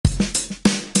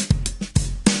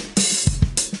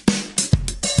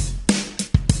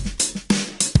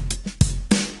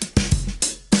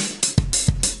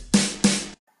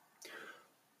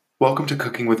Welcome to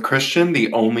Cooking with Christian,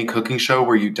 the only cooking show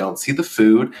where you don't see the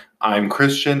food. I'm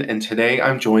Christian, and today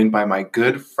I'm joined by my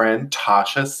good friend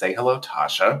Tasha. Say hello,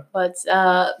 Tasha. What's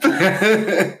up? What's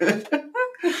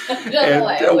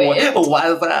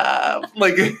up?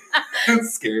 Like,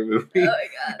 scary movie. Oh my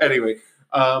God. Anyway,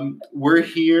 we're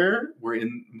here. We're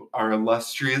in our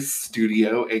illustrious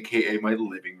studio, aka my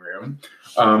living room.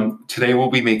 Today we'll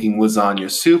be making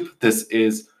lasagna soup. This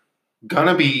is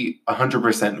gonna be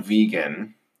 100%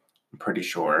 vegan. I'm pretty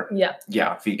sure. Yeah.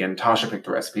 Yeah, vegan. Tasha picked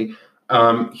the recipe.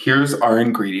 Here's our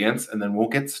ingredients, and then we'll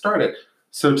get started.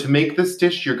 So to make this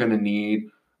dish, you're going to need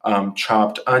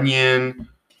chopped onion,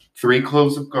 3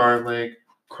 cloves of garlic,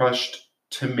 crushed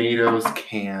tomatoes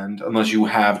canned, unless you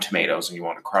have tomatoes and you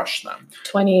want to crush them.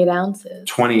 28 ounces.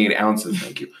 28 ounces,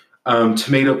 thank you.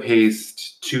 Tomato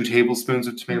paste, 2 tablespoons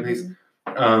of tomato paste,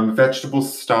 vegetable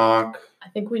stock. I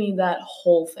think we need that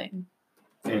whole thing.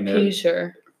 And Are you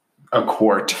sure? a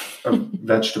quart of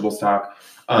vegetable stock,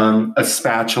 a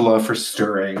spatula for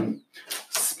stirring,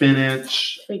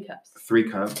 spinach, 3 cups. 3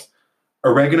 cups,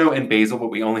 oregano and basil, but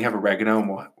we only have oregano, and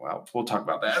we'll talk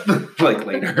about that like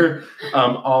later.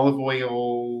 Olive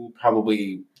oil,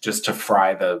 probably just to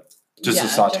fry to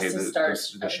saute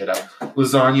the shit up.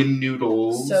 Lasagna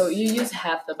noodles. So you use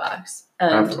half the box.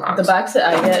 Half the box. The box that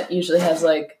I get usually has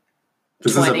like 20.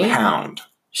 This is a pound.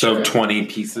 So Sure. 20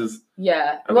 pieces.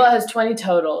 Yeah. Okay. Well, it has 20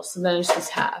 total, so then it's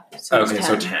just half. So it's Okay,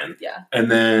 10. so 10. Yeah. And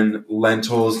then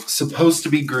lentils, supposed to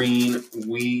be green.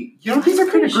 These are kind of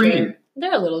Pretty green. sure.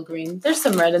 They're a little green. There's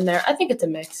some red in there. I think it's a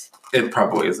mix. It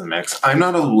probably is a mix. I'm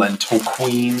not a lentil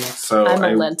queen, so I'm a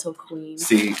lentil queen.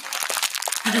 See,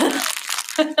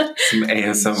 some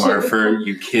ASMR for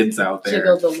you kids out there.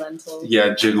 Jiggle the lentils.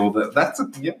 Yeah, jiggle the.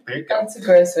 There you go. That's a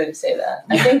gross way to say that.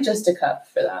 I think just a cup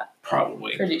for that.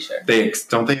 Probably. Pretty sure.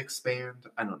 Don't they expand?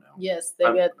 I don't know. Yes,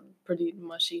 they get pretty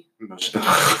mushy. Mush-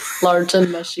 Large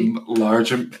and mushy.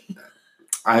 Large and.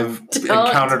 I've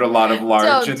encountered a lot of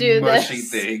large and mushy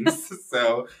things,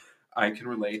 so I can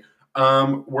relate.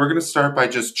 We're gonna start by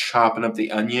just chopping up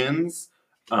the onions.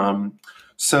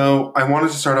 So I wanted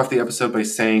to start off the episode by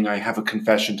saying I have a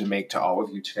confession to make to all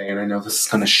of you today, and I know this is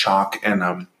going to shock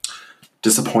and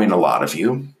disappoint a lot of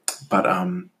you, but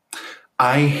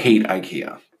I hate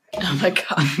IKEA. Oh my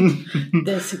God.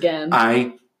 This again.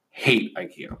 I hate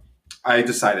IKEA. I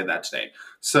decided that today.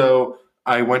 So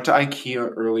I went to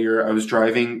IKEA earlier. I was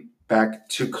driving back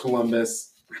to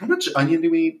Columbus. How much onion do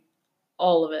we eat?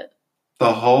 All of it.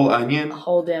 The whole onion? The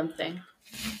whole damn thing.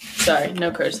 Sorry, no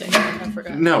cursing. I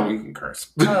forgot. No, you can curse.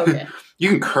 Oh, okay. You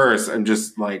can curse. I'm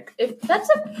just like... If that's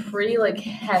a pretty,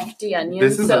 hefty onion.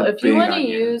 This is so a if you big want to onion.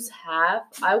 use half,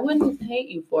 I wouldn't hate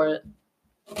you for it.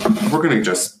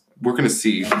 We're gonna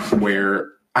see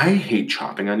where I hate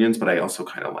chopping onions, but I also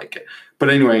kind of like it. But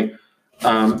anyway,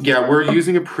 we're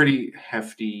using a pretty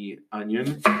hefty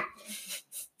onion.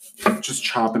 Just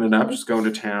chopping it up, just going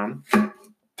to town.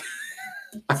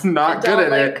 I'm not good at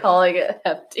it. I don't like calling it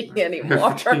hefty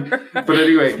anymore. But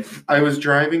anyway, I was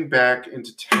driving back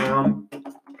into town.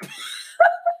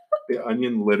 The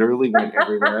onion literally went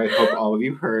everywhere. I hope all of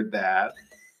you heard that.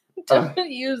 Don't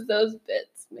use those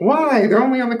bits. Maybe. Why? They're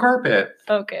only on the carpet.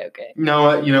 Okay.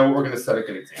 No, we're going to set a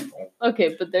good example.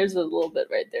 Okay, but there's a little bit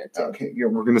right there, too. Okay, yeah,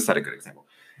 we're going to set a good example.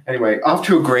 Anyway, off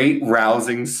to a great,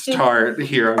 rousing start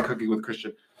here on Cooking with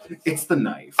Christian. It's the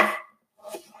knife.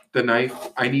 The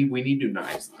knife, we need new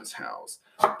knives in this house.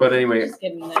 But anyway. Just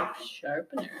get a knife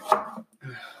sharpener.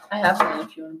 I have one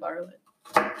if you want to borrow it.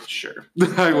 Sure.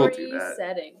 I will do 3 that.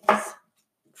 settings.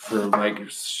 For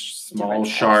small Different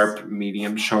sharp, types.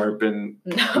 medium sharp, and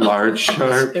No. large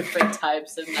sharp. Different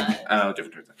types of knives. Oh,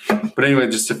 different types. But anyway,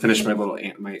 just to finish my little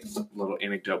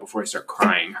anecdote before I start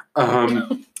crying.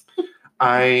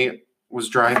 I was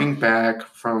driving back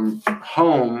from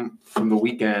home from the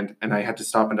weekend, and I had to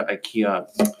stop into IKEA.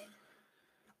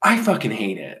 I fucking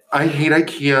hate it. I hate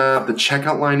IKEA. The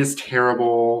checkout line is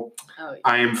terrible. Oh, yeah.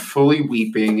 I am fully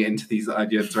weeping into these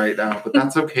onions right now, but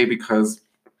that's okay because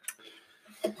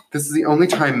this is the only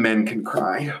time men can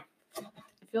cry. I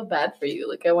feel bad for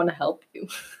you. I want to help you.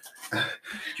 You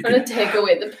I want to take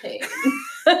away the pain.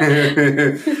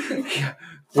 Yeah.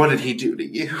 What did he do to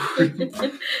you?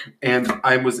 And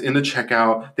I was in the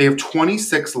checkout. They have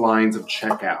 26 lines of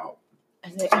checkout.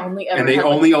 And they only ever They have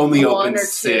only one open or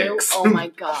 6. two. Oh my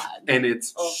God. And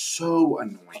it's so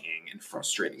annoying and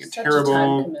frustrating and Such terrible. a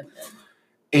time commitment.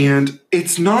 And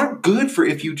it's not good for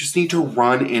if you just need to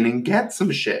run in and get some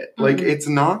shit. Mm-hmm. It's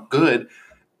not good.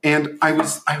 And I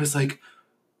was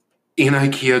in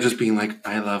IKEA just being like,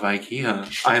 I love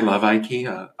IKEA. I love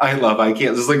IKEA. I love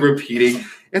IKEA. Just repeating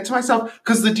it to myself.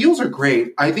 Because the deals are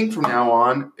great. I think from now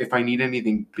on, if I need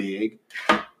anything big,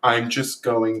 I'm just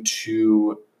going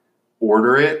to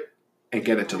order it and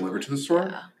get it delivered to the store.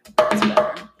 Yeah, that's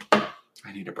better.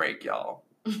 I need a break, y'all.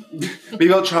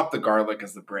 Maybe I'll chop the garlic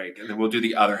as the break, and then we'll do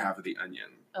the other half of the onion.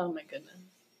 Oh my goodness.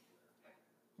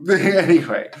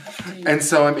 Anyway, and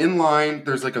so I'm in line.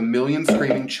 There's like a million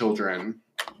screaming children.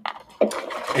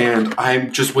 And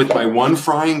I'm just with my one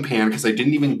frying pan because I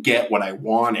didn't even get what I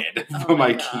wanted from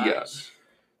IKEA. Gosh.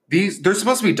 They're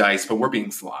supposed to be diced, but we're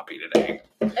being sloppy today.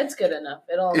 It's good enough.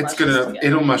 It's good enough.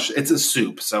 It'll mush. It's a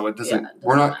soup, so it doesn't.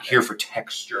 We're not here for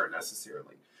texture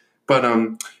necessarily. But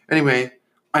anyway,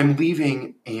 I'm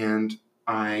leaving and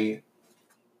I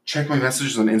check my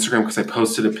messages on Instagram because I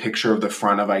posted a picture of the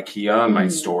front of IKEA on my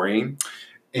story,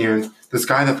 and this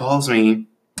guy that follows me.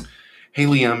 Hey,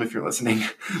 Liam, if you're listening,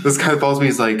 this guy that follows me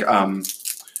is like,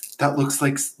 that looks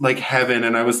like heaven.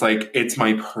 And I was like, it's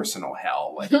my personal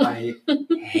hell. Like, I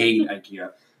hate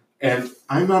IKEA. And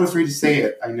I'm not afraid to say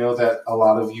it. I know that a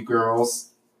lot of you girls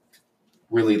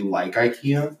really like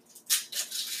IKEA.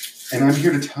 And I'm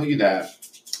here to tell you that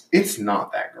it's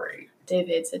not that great. Dave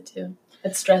hates it too.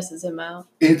 It stresses him out.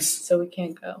 So we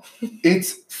can't go.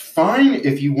 It's fine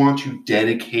if you want to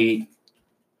dedicate,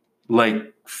 like,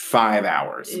 5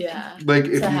 hours. Yeah. Like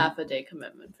it's a half a day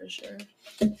commitment for sure.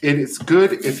 It is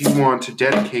good if you want to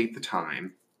dedicate the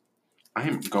time. I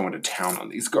am going to town on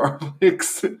these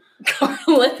garlics.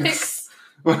 Garlics?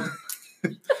 I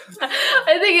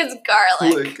think it's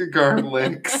garlic.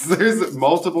 Garlics. There's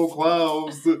multiple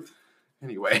cloves.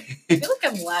 Anyway. I feel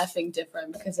like I'm laughing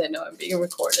different because I know I'm being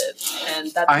recorded.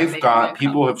 And that's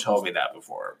people have told me that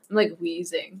before. I'm like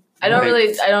wheezing. I don't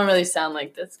really sound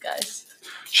like this, guys.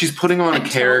 She's putting on a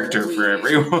character for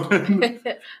everyone.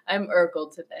 I'm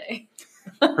Urkel today.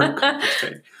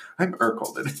 I'm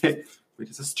Urkel today. Wait,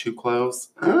 is this 2 cloves?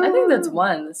 I think that's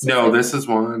 1. This is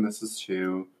 1. This is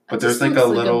 2. But there's like a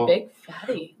little... a big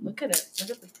fatty. Look at it.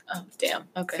 Oh, damn.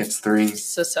 Okay. It's 3.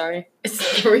 So sorry.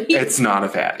 It's 3? It's not a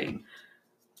fatty.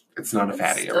 It's not a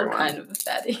fatty, still everyone. Kind of a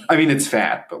fatty. I mean, it's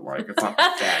fat, but like it's not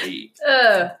fatty.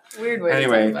 Weird way.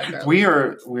 Anyway, to talk about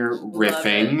we're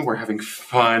riffing. We're having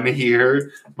fun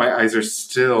here. My eyes are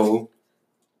still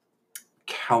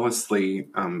callously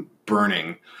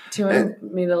burning. Do you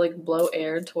want me to like blow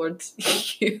air towards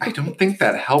you? I don't think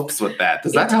that helps with that.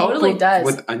 Does that help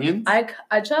with onions?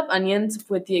 I chop onions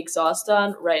with the exhaust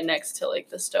on right next to like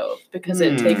the stove because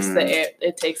it takes the air.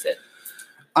 It takes it.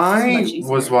 I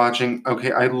was watching,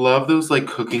 I love those like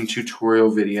cooking tutorial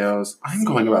videos. I'm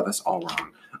going about this all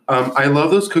wrong. I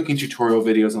love those cooking tutorial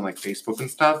videos on like Facebook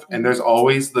and stuff. And there's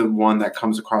always the one that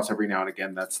comes across every now and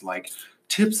again that's like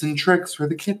tips and tricks for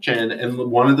the kitchen. And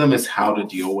one of them is how to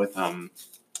deal with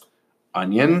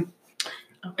onion.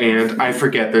 And I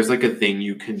forget, there's like a thing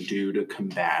you can do to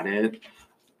combat it.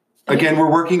 Again, we're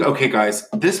working, guys,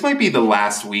 this might be the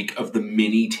last week of the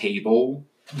mini table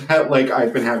that like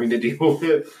I've been having to deal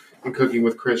with in cooking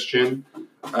with Christian.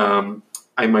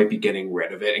 I might be getting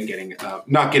rid of it and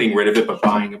not getting rid of it, but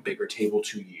buying a bigger table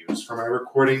to use for my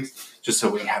recordings, just so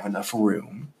we have enough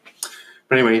room.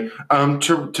 But anyway,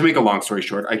 to make a long story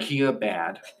short, IKEA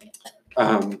bad.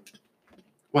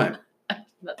 What?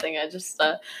 Nothing. I just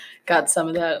got some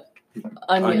of that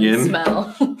onion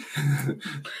smell.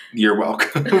 You're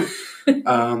welcome.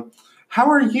 How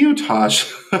are you,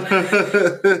 Tosh?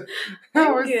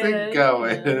 How is it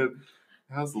going? Yeah.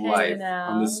 How's life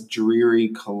on this dreary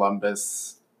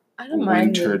Columbus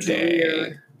winter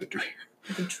day? The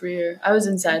drear. I was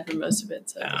inside for most of it,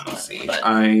 so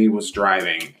I was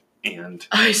driving and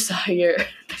I saw your.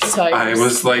 I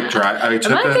was like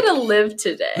driving. Am I gonna live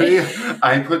today?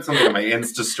 I put something on my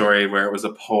Insta story where it was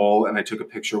a poll, and I took a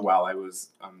picture while I was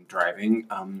driving.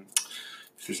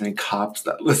 If there's any cops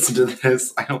that listen to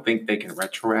this, I don't think they can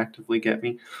retroactively get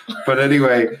me. But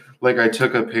anyway, like I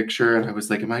took a picture and I was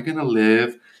like, am I going to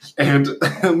live? And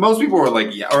most people were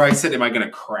like, yeah. Or I said, am I going to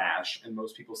crash? And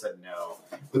most people said no.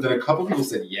 But then a couple people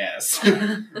said yes.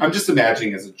 I'm just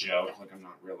imagining as a joke. Like I'm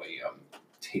not really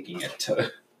taking it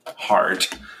to heart.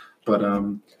 But we're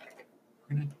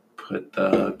going to put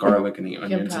the garlic and the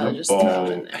onions in a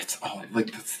bowl. It's all,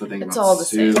 like that's the thing about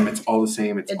soup. It's all the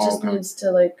same. It just needs to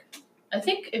like... I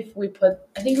think we're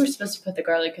supposed to put the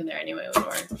garlic in there anyway when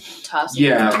we're tossing.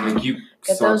 Yeah, like you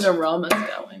get those aromas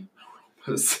going.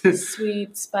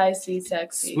 Sweet, spicy,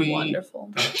 sexy,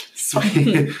 wonderful.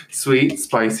 Sweet,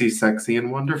 spicy, sexy,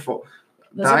 and wonderful.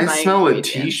 I smell a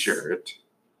T-shirt.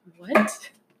 What?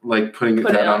 Like putting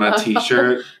that on a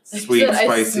T-shirt. Sweet, spicy.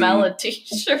 I smell a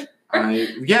T-shirt.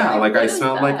 I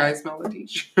smell a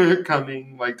T-shirt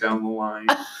coming like down the line.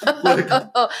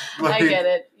 I get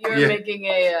it. You're making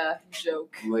a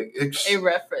joke, like a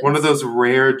reference. One of those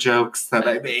rare jokes that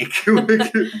I make.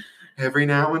 every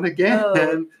now and again.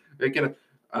 Oh. Again,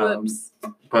 Whoops.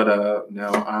 But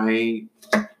no, I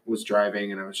was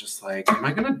driving and I was just like, am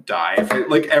I gonna die?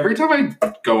 Like every time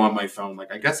I go on my phone,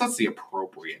 like I guess that's the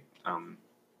appropriate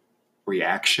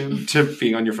reaction to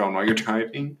being on your phone while you're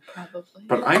driving. Probably.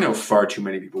 But I know far too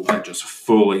many people that just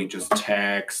fully just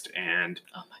text and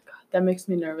oh my god, that makes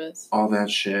me nervous. All that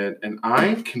shit. And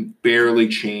I can barely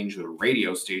change the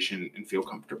radio station and feel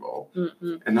comfortable.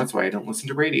 And that's why I don't listen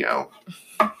to radio.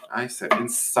 I sit in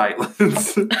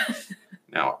silence.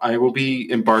 Now, I will be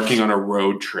embarking on a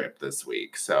road trip this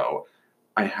week, so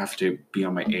I have to be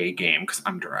on my A game because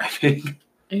I'm driving.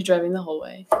 Are you driving the whole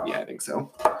way? Yeah, I think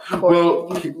so.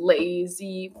 Well, you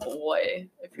lazy boy,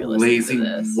 if you're listening to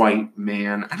this. Lazy white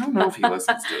man. I don't know if he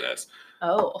listens to this.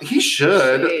 Oh. He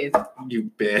should. Shade. You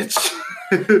bitch.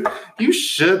 You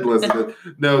should listen to it.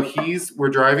 No, we're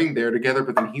driving there together,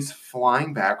 but then he's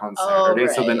flying back on Saturday.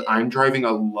 Right. So then I'm driving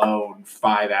alone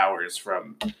 5 hours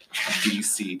from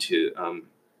DC to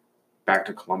back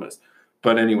to Columbus.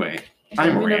 But anyway,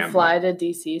 I'm going to fly to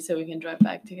DC so we can drive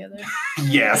back together?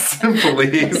 Yes,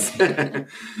 please. I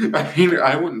mean,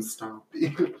 I wouldn't stop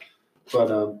you.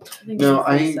 But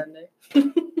I think Sunday.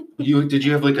 Did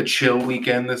you have like a chill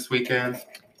weekend this weekend?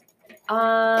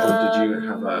 Or did you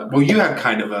have well, you had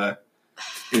kind of a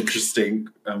interesting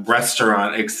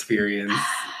restaurant experience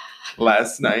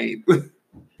last night.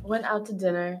 Went out to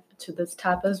dinner to this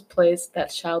tapas place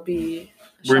that shall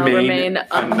remain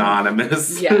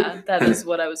anonymous. Yeah, that is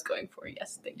what I was going for.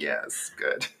 Yes, thank you. Yes,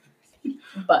 good.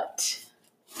 But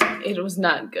it was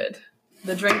not good.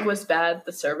 The drink was bad.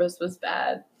 The service was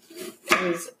bad. It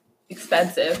was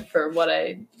expensive for what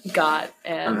I got,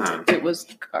 and it was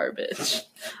garbage.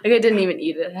 Like, I didn't even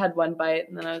eat it. I had one bite,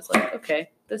 and then I was like, okay,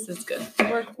 this is good.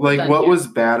 We're like, what was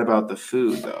bad about the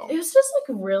food, though? It was just,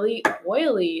 like, really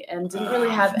oily and didn't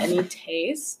really have any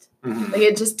taste. Like,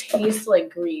 it just tastes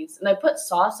like grease. And I put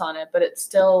sauce on it, but it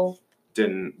still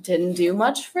didn't do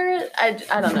much for it. I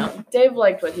don't know. Dave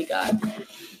liked what he got,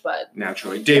 but...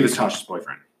 Naturally. Dave is Tasha's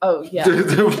boyfriend. Oh, yeah.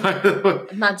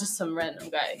 Not just some random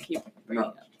guy I keep bringing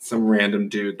up. Some random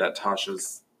dude that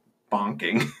Tasha's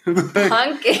bonking.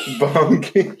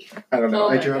 Bonking? I don't know.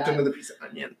 I dropped another piece of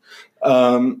onion.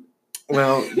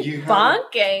 Well, you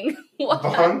bonking? What?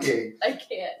 Bonking. I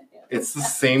can't. It's the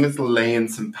same as laying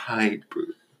some pipe,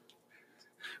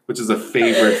 which is a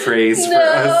favorite phrase for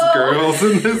us girls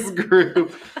in this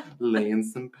group. Laying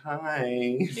some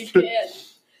pipe. You can't.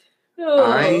 No.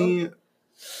 I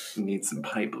need some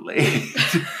pipe laid.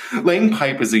 Laying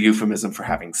pipe is a euphemism for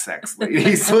having sex,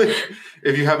 ladies. Like,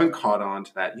 if you haven't caught on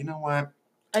to that, you know what?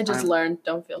 I just learned.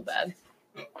 Don't feel bad.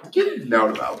 You know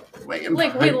about laying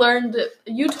pipe. We learned.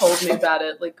 You told me about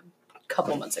it like a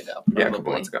couple months ago. Probably. Yeah, a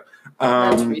couple months ago.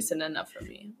 That's recent enough for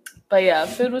me. But yeah,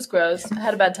 food was gross. I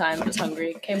had a bad time. Was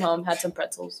hungry. Came home. Had some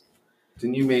pretzels.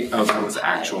 Didn't you make? Oh, that was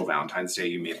actual Valentine's Day.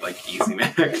 You made like Easy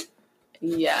Mac.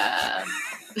 Yeah.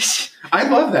 I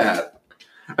love that.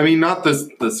 I mean, not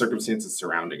the circumstances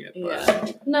surrounding it. But.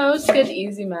 Yeah. No, it was good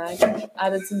Easy Mac.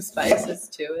 Added some spices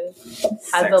to it.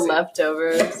 Had the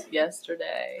leftovers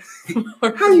yesterday.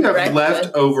 How do you have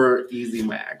leftover Easy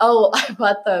Mac? Oh, I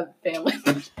bought the family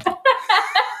pack.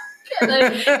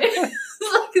 It's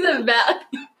like the value pack.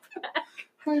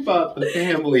 I bought the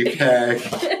family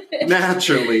pack.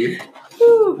 Naturally.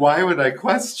 Why would I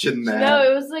question that?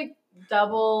 No, it was like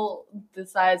double the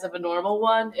size of a normal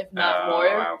one, if not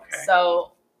more. Okay.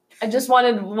 So I just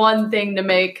wanted one thing to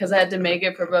make because I had to make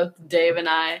it for both Dave and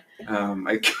I.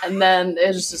 And then it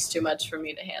was just too much for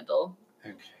me to handle.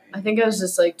 Okay. I think it was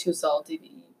just like too salty to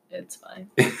eat. It's fine.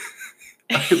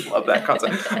 I love that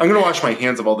concept. I'm going to wash my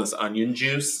hands of all this onion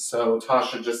juice, so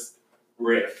Tasha, just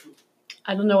riff.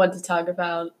 I don't know what to talk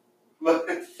about. Talk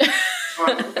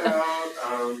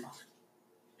about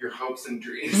your hopes and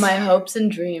dreams. My hopes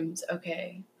and dreams.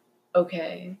 Okay.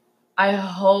 I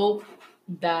hope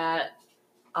that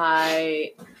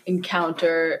I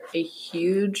encounter a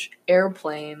huge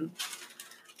airplane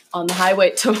on the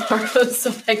highway tomorrow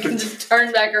so I can just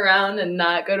turn back around and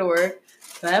not go to work.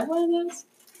 Can I have one of those?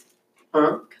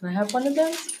 Huh? Can I have one of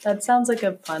those? That sounds like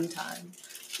a fun time.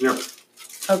 Yep.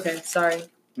 Okay, sorry. Yep.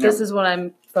 This is what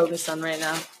I'm focused on right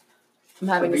now. I'm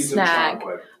having a snack.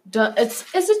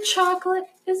 Is it chocolate?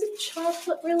 Is it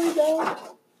chocolate really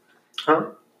though?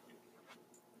 Huh?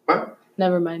 What?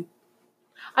 Never mind.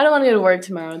 I don't want to go to work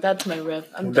tomorrow. That's my riff.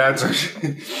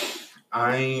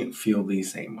 I feel the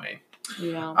same way.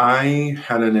 Yeah. I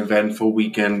had an eventful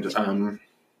weekend.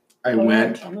 I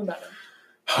went. Tell me about it.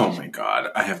 Oh my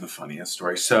God, I have the funniest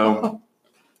story. So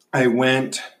I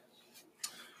went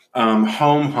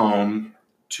home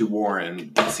to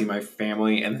Warren to see my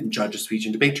family and then judge a speech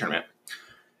and debate tournament.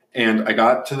 And I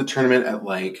got to the tournament at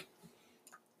like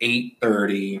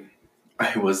 8:30.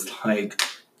 I was like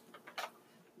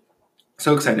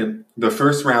so excited. The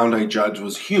first round I judged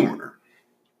was humor.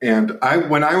 And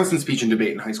when I was in speech and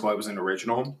debate in high school, I was in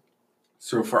original.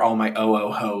 So for all my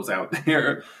OO hoes out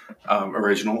there,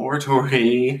 original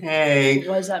oratory, hey.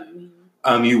 What does that mean?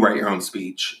 You write your own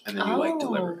speech and then you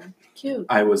deliver it. Cute.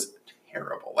 I was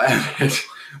terrible at it.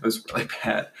 It was really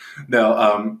bad.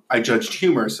 No, I judged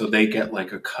humor, so they get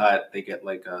like a cut. They get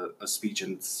like a speech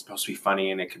and it's supposed to be funny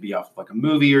and it could be off like a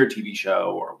movie or a TV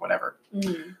show or whatever.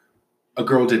 Mm. A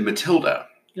girl did Matilda.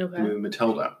 Okay. The movie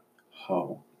Matilda.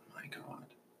 Oh my God.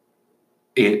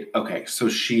 Okay, so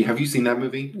have you seen that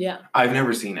movie? Yeah. I've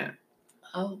never seen it.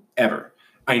 Oh. Ever.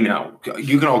 I know.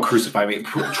 You can all crucify me.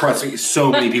 Trust me,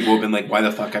 so many people have been like, why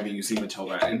the fuck haven't you seen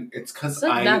Matilda? And it's because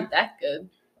not that good.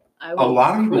 I will a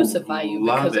lot of people crucify you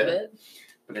because of it.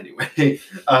 But anyway,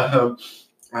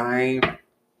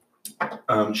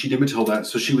 she did Matilda,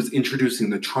 so she was introducing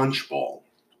the Trunchbull.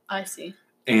 I see.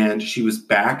 And she was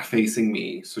back facing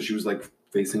me, so she was like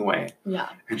facing away. Yeah.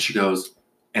 And she goes,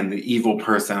 and the evil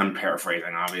person, I'm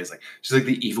paraphrasing obviously, she's like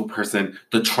the evil person,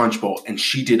 the Trunchbull, and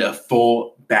she did a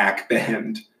full back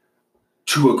bend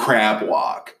to a crab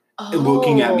walk,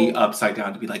 looking at me upside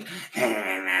down to be like,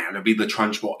 to be the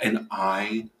Trunchbull. And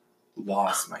I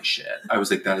lost my shit. I was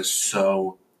like, that is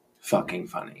so fucking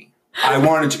funny. I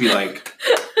wanted to be like...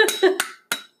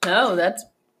 No, that's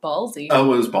ballsy.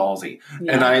 Oh, it was ballsy.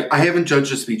 Yeah. And I haven't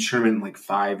judged a speech tournament in like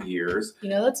 5 years. You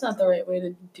know, that's not the right way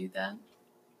to do that.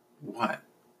 What?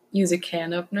 Use a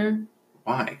can opener.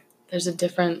 Why? There's a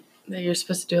different... that you're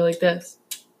supposed to do it like this.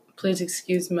 Please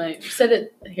excuse my... Set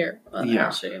it here. Yeah.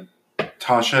 I'll show you.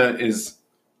 Tasha is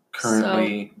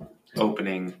currently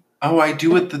opening... Oh, I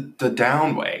do it the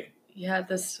down way. Yeah,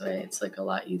 this way. It's like a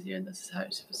lot easier. This is how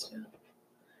you're supposed to do it.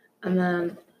 And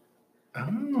then...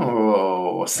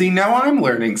 Oh, see, now I'm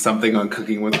learning something on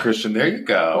Cooking with Christian. There you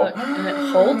go. Look, and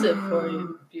it holds it for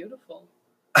you. Beautiful.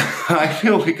 I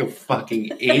feel like a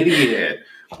fucking idiot.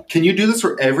 Can you do this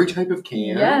for every type of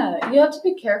can? Yeah, you have to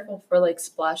be careful for like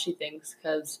splashy things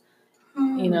because,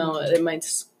 you know, it might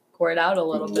squirt out a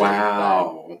little bit.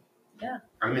 Wow. Yeah.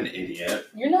 I'm an idiot.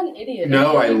 You're not an idiot.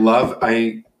 No,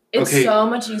 It's so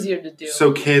much easier to do.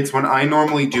 So kids, when I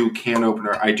normally do can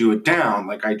opener, I do it down.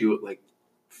 Like I do it like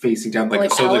facing down.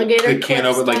 Like so the can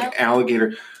opener, like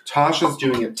alligator. Tasha's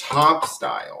doing it top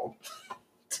style.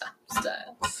 Top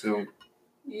style. So.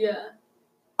 Yeah.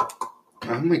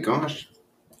 Oh my gosh.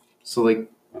 So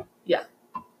like. Yeah.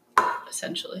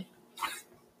 Essentially.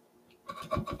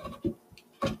 I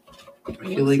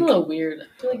feel like, a little weird.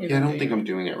 I feel like I don't think I'm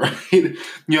doing it right. You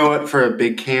know what? For a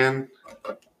big can,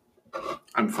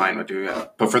 I'm fine with doing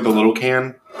it. But for the little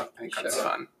can, I think that's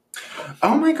fun.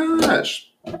 Oh my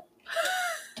gosh.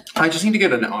 I just need to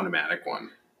get an automatic one.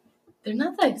 They're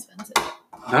not that expensive.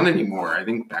 Not anymore. I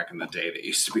think back in the day they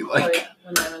used to be like... Oh yeah,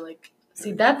 when they were like...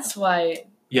 See, that's why...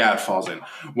 Yeah, it falls in.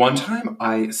 One time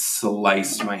I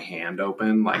sliced my hand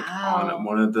open on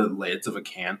one of the lids of a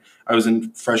can. I was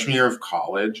in freshman year of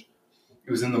college.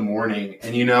 It was in the morning.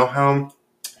 And you know how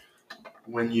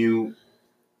when you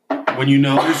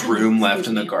know there's room left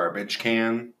in the garbage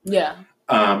can? Yeah.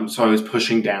 So I was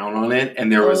pushing down on it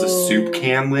and there was a soup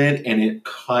can lid and it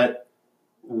cut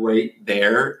right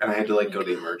there and I had to like go to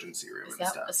the emergency room and stuff.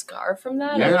 Is that a scar from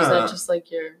that? Yeah. Or is that just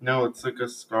like your... No, it's like a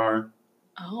scar.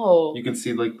 Oh. You can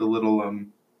see like the little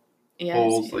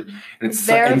holes. Like, and it's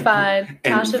verified.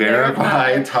 Tasha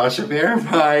verified. Tasha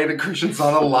verified. Christian's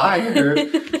not a liar.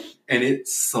 And it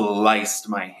sliced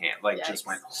my hand. Like just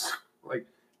went like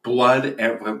blood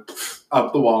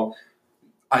up the wall.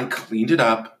 I cleaned it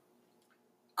up,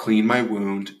 cleaned my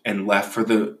wound, and left for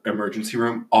the emergency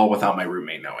room all without my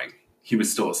roommate knowing. He was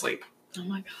still asleep. Oh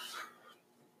my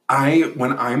God.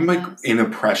 When I'm like in a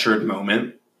pressured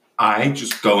moment, I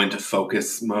just go into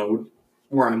focus mode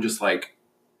where I'm just like,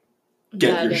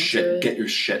 get your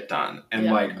shit done. And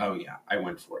like, oh yeah, I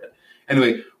went for it.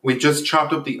 Anyway, we just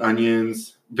chopped up the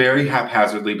onions very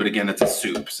haphazardly, but again, it's a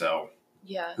soup, so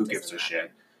who gives a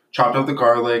shit? Chopped up the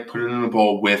garlic, put it in a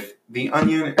bowl with the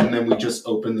onion, and then we just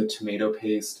opened the tomato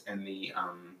paste and the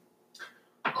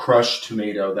crushed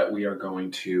tomato that we are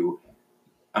going to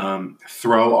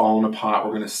throw all in a pot.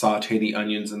 We're going to saute the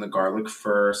onions and the garlic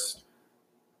first.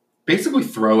 Basically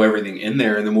throw everything in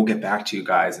there, and then we'll get back to you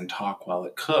guys and talk while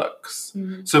it cooks.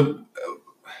 Mm-hmm. So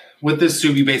with this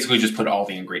soup, you basically just put all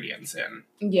the ingredients in.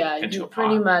 Yeah, you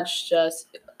pretty much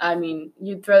just,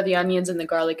 you throw the onions and the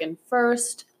garlic in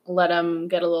first, let them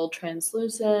get a little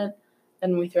translucent,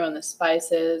 then we throw in the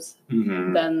spices,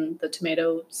 then the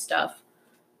tomato stock,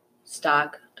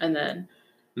 and then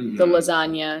the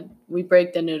lasagna. We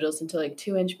break the noodles into like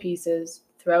 2-inch pieces,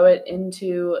 throw it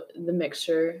into the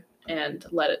mixture, and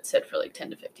let it sit for like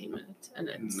 10 to 15 minutes. And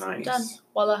it's done.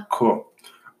 Voila. Cool.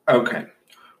 Okay.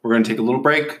 We're going to take a little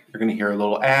break. You're going to hear a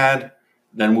little ad.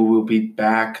 Then we will be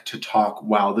back to talk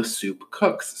while the soup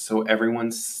cooks. So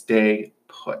everyone stay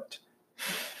put.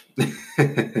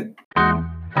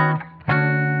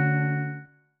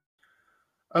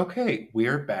 Okay, we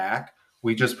are back.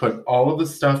 We just put all of the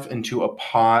stuff into a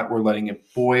pot. We're letting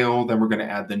it boil. Then we're going to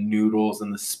add the noodles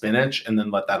and the spinach and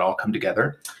then let that all come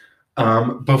together.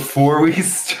 Before we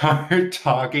start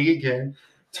talking again,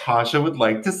 Tasha would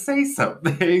like to say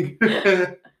something.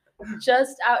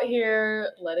 Just out here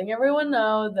letting everyone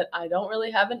know that I don't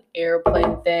really have an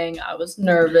airplane thing. I was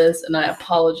nervous and I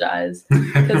apologize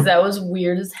because that was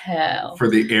weird as hell. For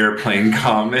the airplane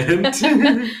comment.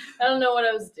 I don't know what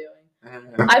I was doing.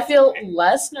 I feel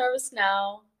less nervous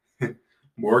now.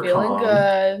 More feeling calm.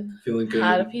 Good. Feeling good.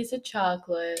 Had a piece of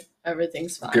chocolate.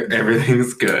 Everything's fine. Good.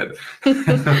 Everything's good.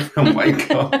 Oh my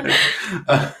God.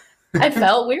 I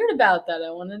felt weird about that. I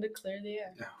wanted to clear the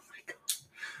air. Oh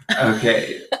my God.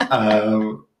 Okay.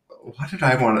 What did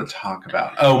I want to talk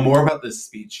about? Oh, more about this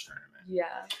speech tournament.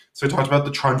 Yeah. So I talked about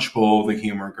the Trunchbull, the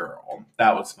humor girl.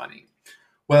 That was funny.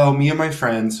 Well, me and my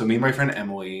friend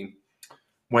Emily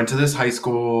went to this high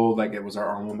school, like it was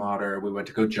our alma mater. We went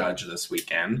to go judge this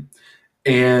weekend.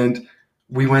 And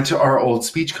we went to our old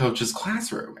speech coach's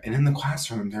classroom. And in the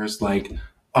classroom, there's like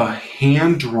a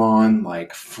hand-drawn,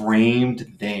 like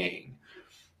framed thing.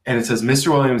 And it says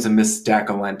Mr. Williams and Miss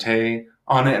Dacalente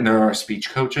on it. And there are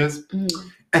speech coaches. Mm.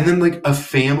 And then like a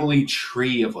family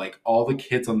tree of like all the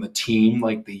kids on the team,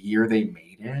 like the year they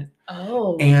made it.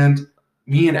 Oh. And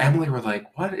me and Emily were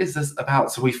like, what is this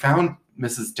about? So we found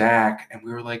Mrs. Dack and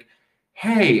we were like,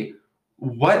 hey,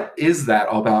 what is that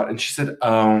all about? And she said,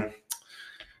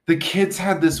 the kids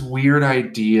had this weird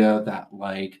idea that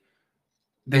like,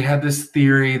 they had this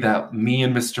theory that me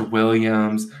and Mr.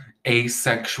 Williams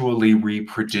asexually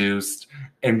reproduced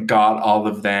and got all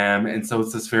of them. And so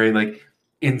it's this very like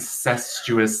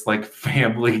incestuous like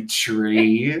family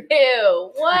tree.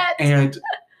 Ew, what? And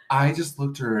I just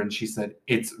looked at her and she said,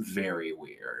 it's very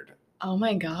weird. Oh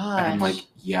my gosh. And I'm like,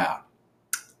 yeah,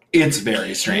 it's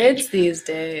very strange. Kids these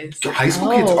days. High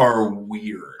school kids are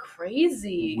weird.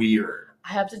 Crazy. Weird.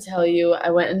 I have to tell you,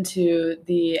 I went into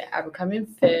the Abercrombie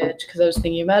 & Fitch because I was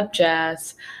thinking about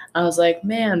Jess. I was like,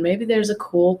 man, maybe there's a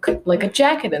cool, like a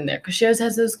jacket in there because she always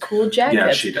has those cool jackets.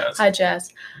 Yeah, she does. Hi,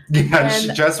 Jess. Yeah,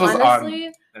 Jess was honestly,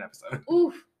 on an episode.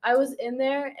 Oof. I was in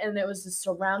there and it was just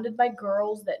surrounded by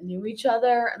girls that knew each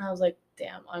other. And I was like,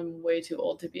 damn, I'm way too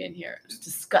old to be in here. It's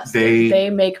disgusting. They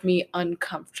make me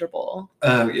uncomfortable.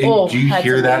 Do you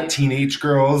hear that, teenage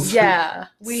girls? Yeah.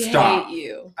 We hate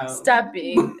you. Stop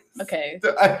being... Okay.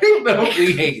 I don't know if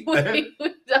we hate them.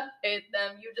 We don't hate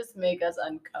them. You just make us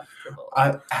uncomfortable.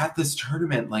 At this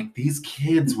tournament, like, these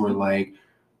kids were like...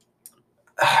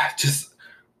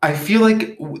 I feel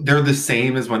like they're the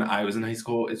same as when I was in high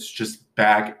school. It's just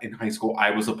back in high school,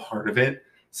 I was a part of it.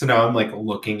 So now I'm like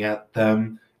looking at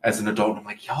them as an adult. And I'm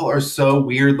like, y'all are so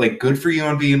weird. Like, good for you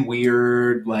on being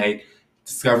weird. Like,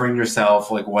 discovering yourself,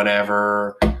 like,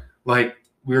 whatever. Like,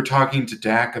 we were talking to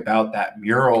Dak about that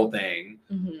mural thing.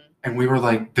 Mm-hmm. And we were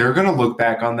like, they're going to look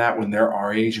back on that when they're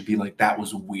our age and be like, that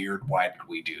was weird. Why did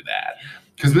we do that?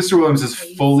 Because Mr. Williams is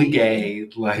fully gay,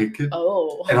 like, and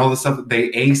all the stuff.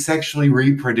 They asexually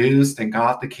reproduced and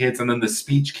got the kids, and then the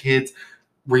speech kids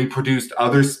reproduced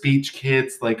other speech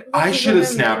kids. Like, I should have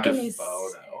snapped a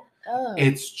photo.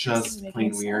 It's just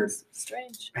plain weird.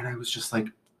 Strange. And I was just like,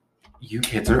 you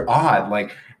kids are odd.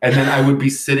 Like, and then I would be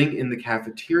sitting in the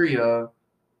cafeteria,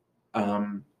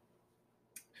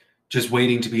 just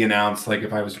waiting to be announced, like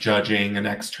if I was judging a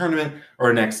next tournament or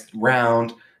a next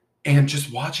round. And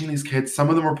just watching these kids,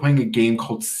 some of them were playing a game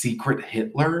called Secret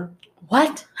Hitler.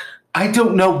 What? I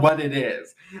don't know what it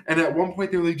is. And at one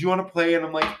point they were like, do you want to play? And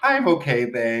I'm like, I'm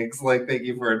okay, thanks. Like, thank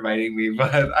you for inviting me.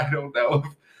 But I don't know if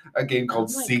a game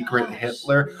called Secret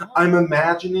Hitler. No. I'm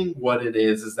imagining what it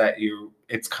is that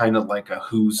it's kind of like a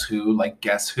who's who, like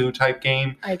guess who type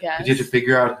game. I guess. You have to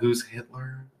figure out who's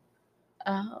Hitler.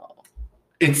 Oh.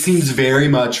 It seems very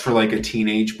much for like a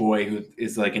teenage boy who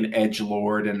is like an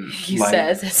edgelord, and he like,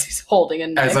 says as he's holding a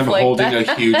knife. As I'm like holding that.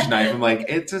 a huge knife, I'm like,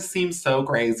 it just seems so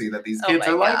crazy that these kids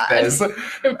are like this.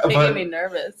 You're making me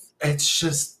nervous. It's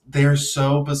just, they're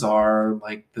so bizarre.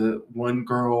 Like the one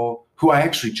girl who I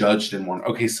actually judged in one.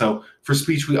 Okay, so for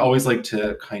speech, we always like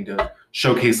to kind of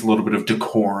showcase a little bit of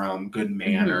decorum, good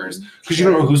manners, because you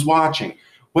don't know who's watching.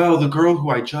 Well, the girl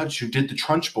who I judged who did the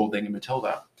Trunchbull thing in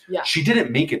Matilda, Yeah. She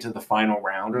didn't make it to the final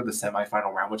round or the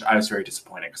semifinal round, which I was very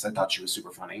disappointed because I thought she was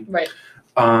super funny. Right.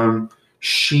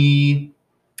 She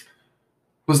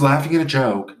was laughing at a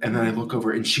joke, and then I look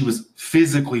over, and she was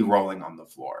physically rolling on the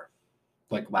floor,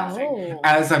 like laughing,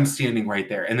 as I'm standing right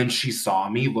there. And then she saw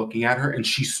me looking at her, and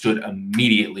she stood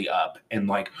immediately up and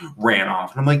like ran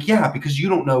off. And I'm like, yeah, because you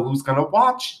don't know who's gonna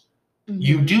watch.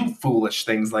 You do foolish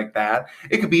things like that.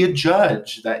 It could be a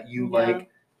judge that you like,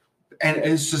 and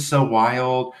it's just so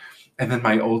wild. And then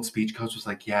my old speech coach was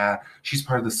like, yeah, she's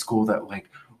part of the school that like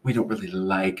we don't really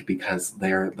like because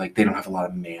they're like they don't have a lot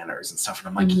of manners and stuff. And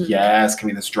I'm like, yes, give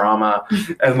me this drama.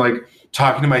 And like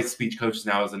talking to my speech coach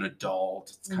now as an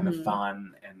adult, it's kind of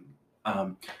fun.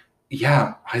 And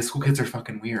yeah, high school kids are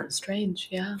fucking weird. Strange,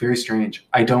 yeah. Very strange.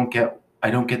 I don't get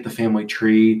the family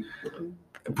tree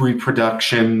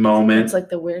reproduction moment. It's like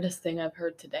the weirdest thing I've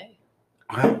heard today.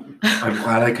 Well, I'm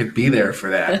glad I could be there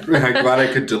for that. I'm glad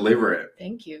I could deliver it.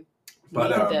 Thank you.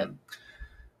 But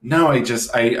no, I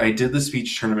did the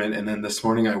speech tournament, and then this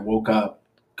morning I woke up,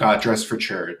 got dressed for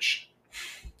church.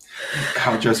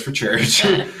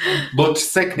 Looked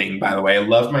sickening, by the way. I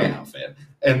loved my outfit.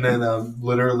 And then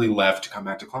literally left to come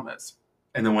back to Columbus.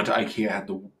 And then went to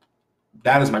IKEA.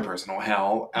 That is my personal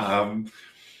hell.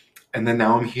 And then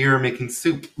now I'm here making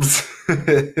soup.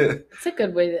 It's a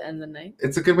good way to end the night.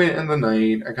 It's a good way to end the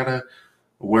night. I gotta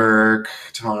work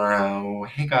tomorrow.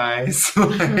 Hey guys.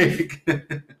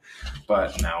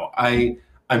 But no,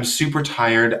 I'm super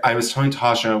tired. I was telling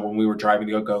Tasha when we were driving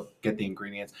to go get the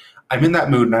ingredients. I'm in that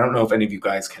mood, and I don't know if any of you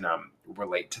guys can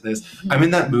relate to this. I'm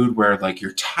in that mood where like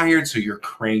you're tired, so you're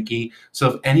cranky. So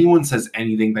if anyone says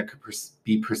anything that could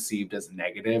be perceived as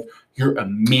negative, you're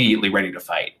immediately ready to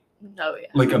fight. Oh yeah.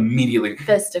 Like immediately.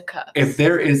 Fisticuffs. If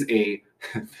there is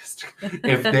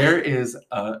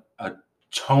a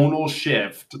tonal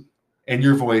shift in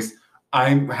your voice, I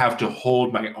have to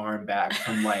hold my arm back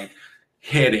from like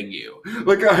hitting you.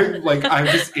 I'm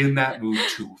just in that mood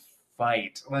to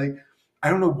fight. Like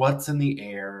I don't know what's in the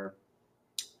air.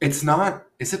 It's not.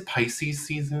 Is it Pisces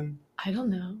season? I don't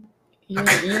know. I'm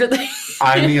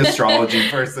the astrology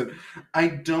person. I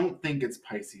don't think it's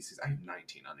Pisces season. I have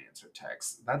 19 unanswered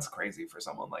texts. That's crazy for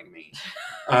someone like me.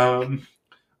 I'm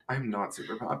not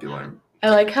super popular. I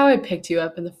like how I picked you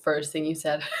up and the first thing you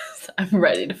said was, I'm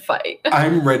ready to fight.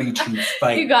 I'm ready to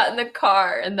fight. You got in the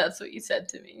car and that's what you said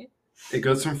to me. It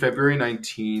goes from February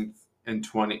 19th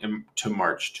to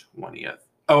March 20th.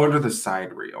 Oh, under the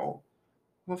side reel.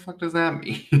 What the fuck does that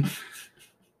mean?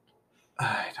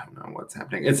 I don't know what's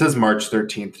happening. It says March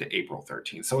 13th to April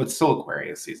 13th. So it's still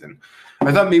Aquarius season.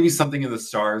 I thought maybe something in the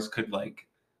stars could like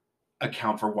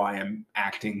account for why I'm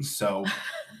acting so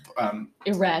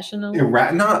irrational.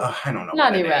 I don't know.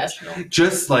 Not irrational.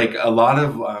 Just like a lot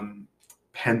of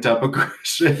pent up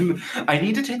aggression. I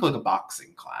need to take like a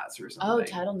boxing class or something. Oh,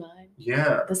 Title IX.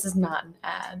 Yeah. This is not an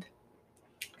ad.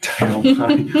 Title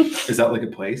IX. Is that like a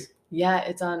place? Yeah,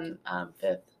 it's on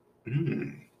 5th.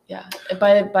 Mm. Yeah,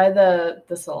 by the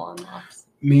salon lofts.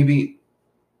 Maybe.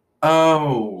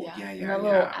 Oh, yeah. In a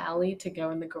little alley to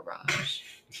go in the garage.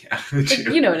 Yeah,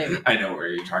 you know what I mean. I know what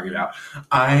you're talking about.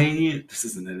 This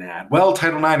isn't an ad. Well,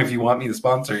 Title IX, if you want me to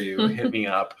sponsor you, hit me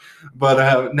up.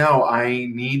 But no, I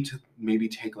need to maybe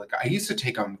take I used to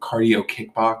take cardio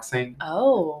kickboxing.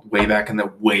 Oh. Way back in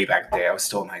the day. I was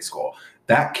still in high school.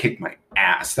 That kicked my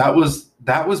ass. That was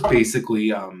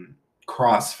basically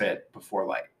CrossFit before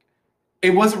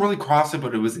it wasn't really CrossFit,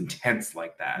 but it was intense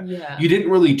like that. Yeah. You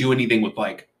didn't really do anything with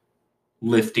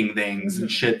lifting things and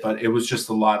shit, but it was just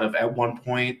a lot of, at one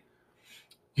point,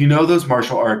 you know those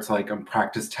martial arts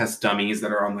practice test dummies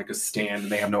that are on a stand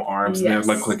and they have no arms and they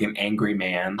look like an angry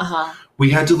man. Uh-huh. We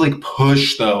had to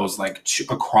push those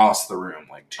across the room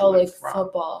to and from.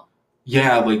 Football.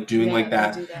 Yeah, doing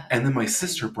that. Do that. And then my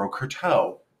sister broke her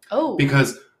toe. Oh.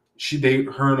 Because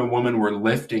her and a woman were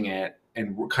lifting it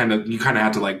and you kind of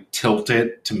had to tilt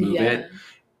it to move it.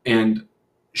 And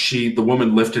the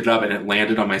woman lifted it up and it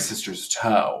landed on my sister's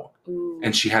toe. Ooh.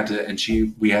 And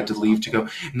we had to leave to go.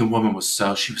 And the woman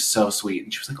she was so sweet.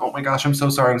 And she was like, oh my gosh, I'm so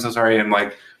sorry. And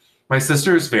my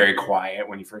sister is very quiet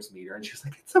when you first meet her. And she was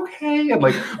like, it's okay. And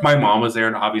my mom was there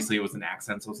and obviously it was an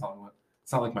accent. So it's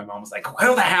not like my mom was like,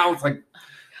 what the hell? It's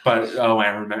but I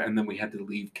remember. And then we had to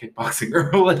leave kickboxing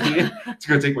early to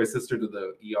go take my sister to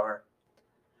the ER.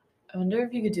 I wonder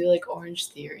if you could do Orange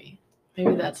Theory.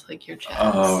 Maybe that's your chance.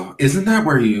 Oh, isn't that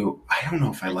where I don't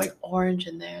know if I it's orange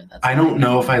in there. I don't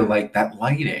know if I like that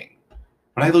lighting.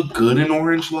 Would I look good in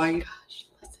orange light? Gosh,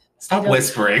 listen. Stop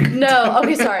whispering. No,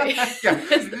 okay, sorry. Yeah,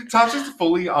 Tasha's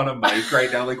fully on a mic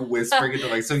right now, whispering into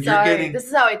so sorry, you're getting. This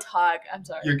is how I talk. I'm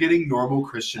sorry. You're getting normal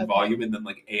Christian volume and then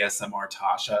ASMR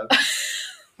Tasha.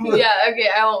 Yeah, okay,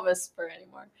 I won't whisper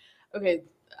anymore. Okay,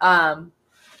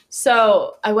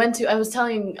 so I was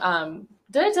telling,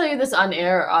 did I tell you this on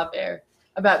air or off air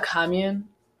about commune?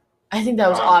 I think that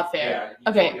was off air. Yeah,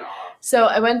 okay, so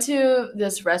I went to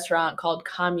this restaurant called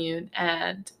Commune,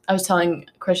 and I was telling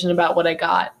Christian about what I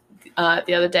got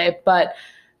the other day, but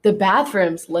the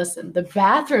bathrooms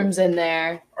in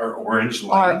there are orange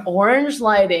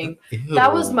lighting.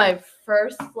 That was my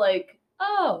first, like,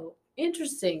 oh,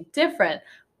 interesting, different.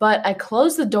 But I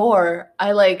close the door,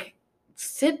 I like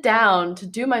sit down to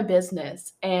do my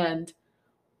business, and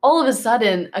all of a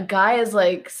sudden a guy is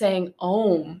like saying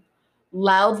 "Om"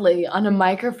 loudly on a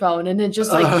microphone, and it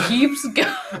just like keeps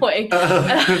going. And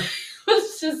I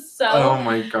was just so, oh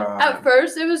my god. At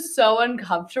first it was so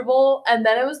uncomfortable, and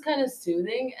then it was kind of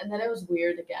soothing, and then it was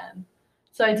weird again.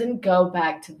 So I didn't go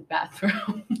back to the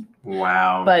bathroom.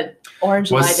 Wow. But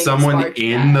orange lighting was someone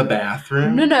in the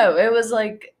bathroom? No, it was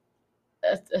like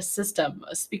a system,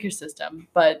 a speaker system,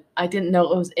 but I didn't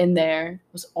know it was in there.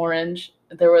 It was orange.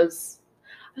 I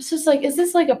was just like, is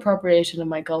this like appropriation of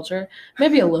my culture?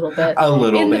 Maybe a little bit. A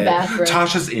little in bit. The bathroom.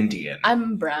 Tasha's Indian.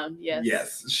 I'm brown, yes.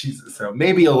 Yes, so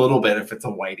maybe a little bit if it's a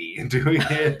whitey doing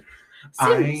it.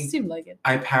 Seemed like it.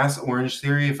 I pass Orange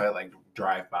Theory if I like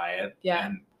drive by it. Yeah.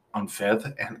 And on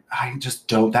 5th, and I just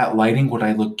don't, that lighting, would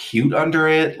I look cute under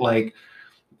it? Like,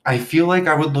 I feel like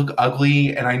I would look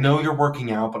ugly, and I know you're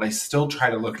working out, but I still try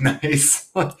to look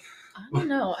nice. I don't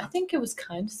know. I think it was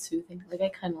kind of soothing. Like, I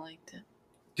kind of liked it.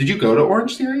 Did you go to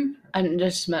Orange Theory? I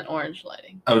just meant orange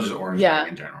lighting. Oh, just orange lighting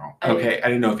in general. Okay, I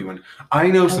didn't know if you went. I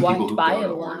know some people who go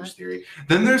to Orange Theory.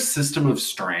 Then there's System of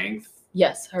Strength.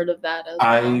 Yes, heard of that as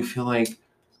well. I feel like,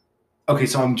 okay,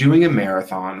 so I'm doing a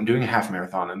marathon. I'm doing a half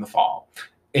marathon in the fall.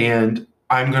 And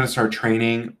I'm going to start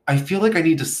training. I feel like I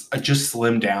need to just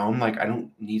slim down. Like, I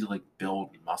don't need to, like,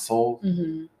 build muscle.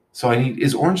 Mm-hmm. So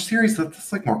is Orange Theory,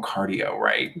 that's like more cardio,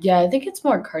 right? Yeah, I think it's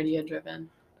more cardio driven.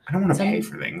 I don't want to pay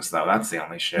for things, though. That's the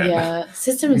only shit. Yeah,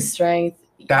 System of Strength.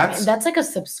 That's like a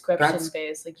subscription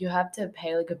base. Like, you have to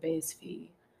pay like a base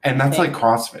fee. And that's like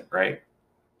CrossFit, right?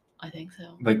 I think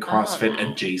so. Like CrossFit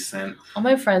adjacent. All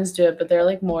my friends do it, but they're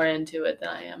like more into it than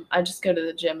I am. I just go to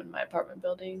the gym in my apartment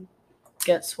building.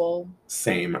 Get swole.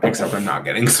 Same, except I'm not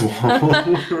getting swole.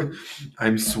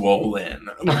 I'm swollen.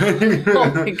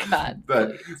 Oh my god.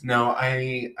 But no,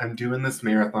 I'm doing this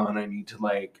marathon. I need to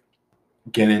like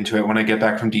get into it. When I get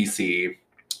back from DC,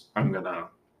 I'm gonna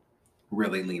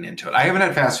really lean into it. I haven't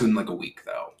had fast food in like a week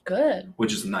though. Good.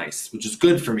 Which is nice. Which is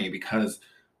good for me because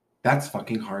that's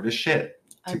fucking hard as shit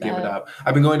to give it up.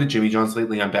 I've been going to Jimmy John's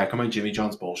lately. I'm back on my Jimmy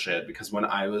John's bullshit because when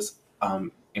I was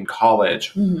in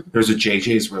college, there's a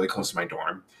JJ's really close to my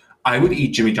dorm. I would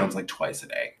eat Jimmy John's like twice a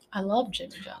day. I love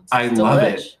Jimmy John's. I love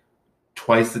it.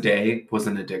 Twice a day was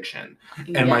an addiction.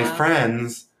 And my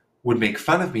friends would make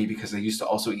fun of me because I used to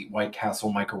also eat White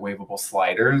Castle microwavable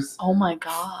sliders. Oh my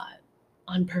god.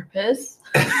 On purpose?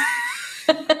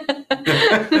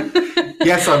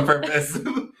 Yes, on purpose.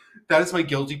 That is my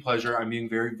guilty pleasure. I'm being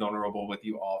very vulnerable with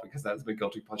you all because that's my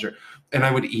guilty pleasure. And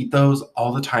I would eat those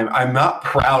all the time. I'm not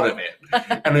proud of it.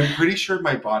 And I'm pretty sure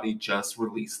my body just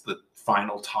released the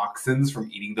final toxins from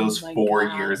eating those 4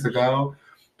 years ago.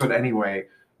 But anyway,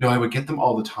 no, I would get them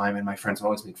all the time and my friends would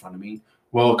always make fun of me.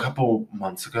 Well, a couple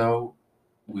months ago,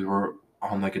 we were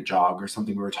on like a jog or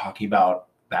something. We were talking about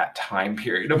that time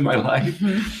period of my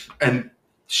life. And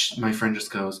my friend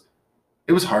just goes,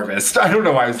 it was Harvest. I don't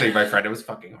know why I was saying my friend. It was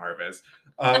fucking Harvest.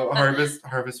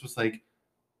 Harvest was like,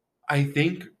 I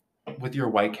think with your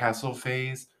White Castle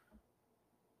phase,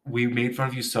 we made fun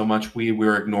of you so much we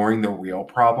were ignoring the real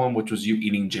problem, which was you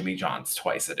eating Jimmy John's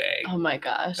twice a day. Oh my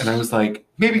gosh. And I was like,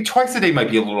 maybe twice a day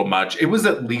might be a little much. It was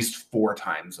at least 4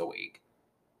 times a week.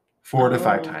 4 to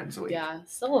 5 times a week. Yeah,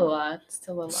 still a lot.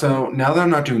 So now that I'm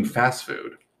not doing fast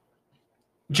food,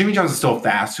 Jimmy John's is still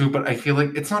fast food, but I feel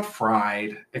like it's not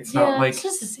fried. It's not like... it's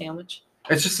just a sandwich.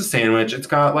 It's just a sandwich. It's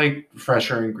got like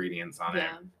fresher ingredients on it.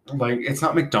 Like, it's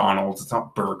not McDonald's. It's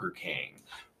not Burger King.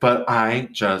 But I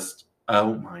just...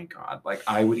 Oh my god. Like,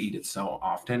 I would eat it so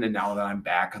often. And now that I'm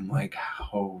back, I'm like,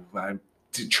 oh, I'm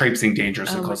traipsing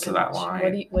dangerously close to that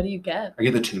line. What do you get? I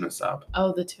get the tuna sub.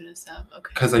 Oh, the tuna sub.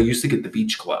 Okay. Because I used to get the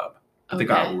Beach Club. But they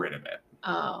got rid of it.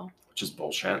 Oh. Which is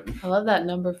bullshit. I love that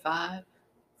number 5.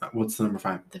 What's the number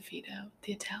 5? The Fido,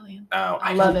 the Italian. Oh,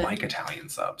 I don't like Italian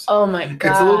subs. Oh my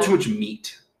god. It's a little too much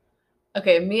meat.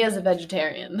 Okay, me as a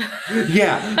vegetarian.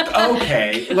 Yeah.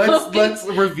 Okay. Let's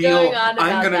reveal.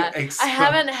 I'm gonna. I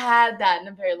haven't had that in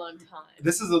a very long time.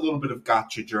 This is a little bit of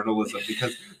gotcha journalism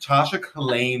because Tasha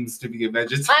claims to be a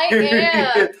vegetarian.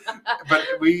 I am. But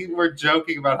we were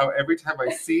joking about how every time I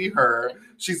see her,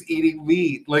 she's eating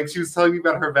meat. Like she was telling me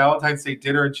about her Valentine's Day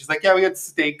dinner, and she's like, "Yeah, we had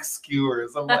steak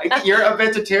skewers." I'm like, "You're a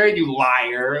vegetarian, you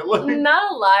liar!"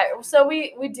 Not a liar. So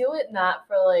we do it not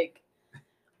for like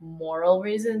moral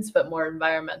reasons, but more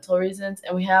environmental reasons.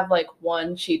 And we have like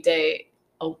one cheat day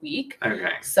a week.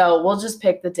 Okay. So we'll just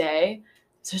pick the day.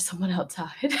 Is there someone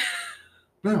outside?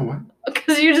 No, what?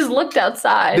 Because you just looked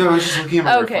outside. No, I was just looking at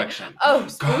my reflection. Oh,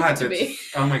 God, to me.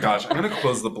 Oh my gosh, I'm gonna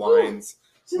close the blinds.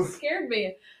 Just scared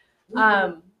me.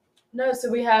 No, so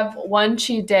we have one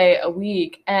cheat day a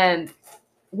week, and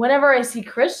whenever I see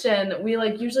Christian, we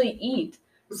like usually eat.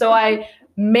 So I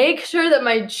make sure that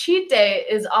my cheat day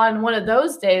is on one of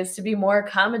those days to be more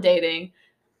accommodating.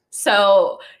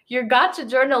 So your gotcha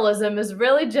journalism is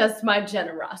really just my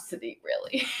generosity,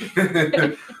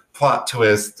 really. Plot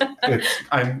twist.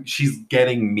 She's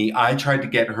getting me. I tried to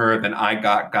get her, then I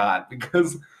got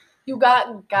because you got.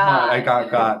 I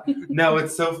got. No,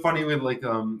 it's so funny with like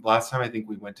last time I think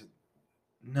we went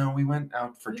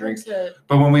out for drinks.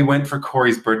 But when we went for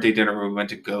Corey's birthday dinner, we went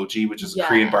to Goji, which is a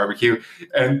Korean barbecue.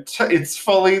 And it's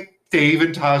fully Dave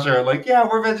and Tasha are like, yeah,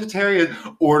 we're vegetarian.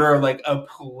 Order like a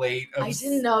plate of pork. I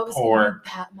didn't know it was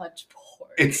that much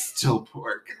pork. It's still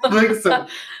pork. Like, so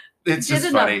it's just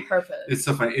funny. It's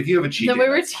so funny. If you have a cheat day, we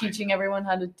were teaching everyone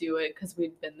how to do it because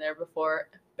we'd been there before.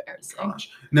 Embarrassing. Gosh.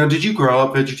 Now, did you grow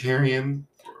up vegetarian?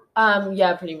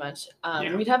 Yeah, pretty much.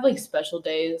 We'd have like special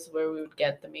days where we would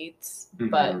get the meats,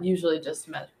 but usually just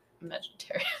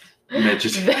vegetarian.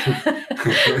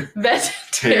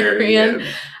 Vegetarian.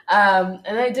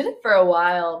 And I did it for a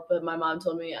while, but my mom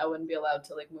told me I wouldn't be allowed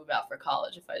to like move out for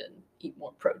college if I didn't eat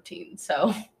more protein.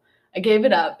 So I gave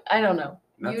it up. I don't know.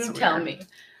 That's so tell weird.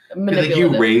 Me. Like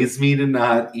you raised me to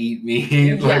not eat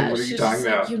meat. Like, what are you talking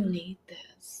about? You need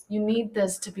this. You need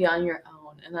this to be on your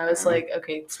own. And I was like,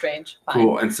 okay, strange. Fine.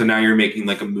 Cool. And so now you're making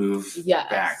like a move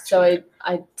back. So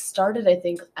I started, I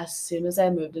think, as soon as I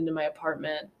moved into my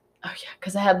apartment. Oh, yeah.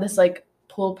 Because I had this like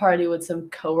pool party with some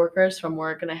coworkers from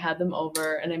work, and I had them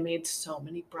over, and I made so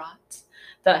many brats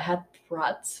that I had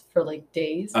brats for like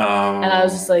days. And I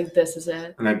was just like, this is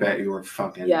it. And I bet you were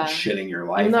fucking shitting your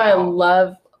life Even though out. I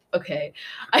love... Okay.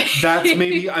 That's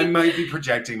maybe I might be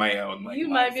projecting my own like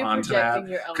life onto that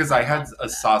because I had a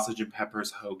sausage and peppers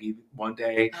hoagie one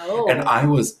day and I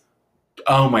was,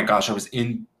 oh my gosh, I was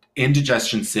in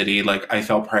indigestion city. Like I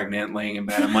felt pregnant laying in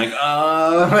bed. I'm like,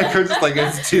 like I'm just like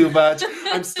it's too much.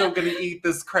 I'm still gonna eat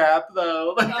this crap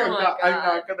though. Like I'm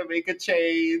not gonna make a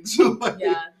change. Like,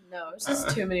 yeah, no, it's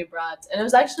just too many brats, and it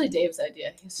was actually Dave's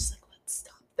idea. He was just like,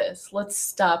 let's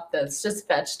stop this, just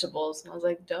vegetables. And I was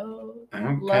like, dope.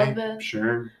 Okay, love it.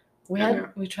 Sure. We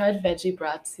tried veggie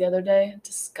brats the other day.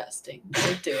 Disgusting.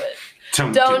 Don't do it.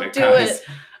 Don't do it.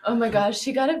 Oh my gosh,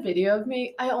 she got a video of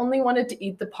me. I only wanted to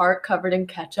eat the part covered in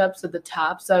ketchup, so the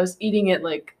top, so I was eating it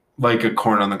like a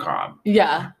corn on the cob.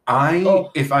 Yeah.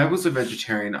 If I was a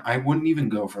vegetarian, I wouldn't even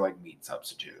go for like meat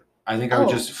substitute. I think I would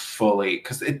just fully,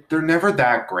 because they're never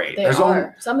that great.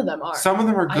 Some of them are. Some of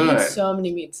them are good. I eat so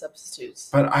many meat substitutes.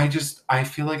 But I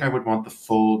feel like I would want the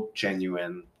full,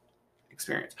 genuine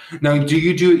experience. Now, do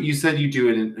you do it? You said you do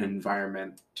it in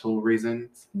environmental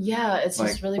reasons? Yeah, it's like,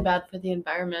 just really bad for the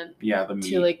environment. Yeah, the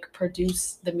meat. To like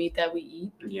produce the meat that we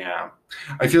eat. Yeah.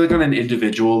 I feel like on an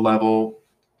individual level,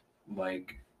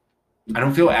 like, I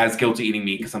don't feel as guilty eating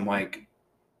meat because I'm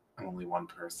only one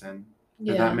person.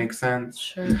 Does that make sense?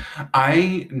 Sure.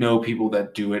 I know people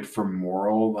that do it for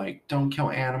moral, like, don't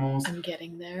kill animals. I'm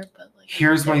getting there, but like...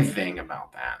 Here's my thing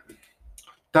about that.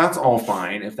 That's all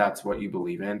fine if that's what you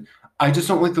believe in. I just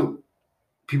don't like the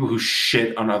people who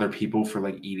shit on other people for,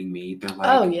 like, eating meat. They're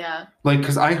like... Oh, yeah. Like,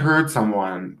 because I heard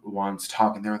someone once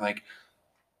talk, and they were like...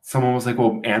 Someone was like,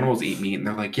 well, animals eat meat. And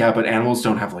they're like, yeah, but animals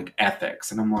don't have, like,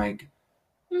 ethics. And I'm like...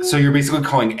 So you're basically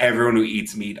calling everyone who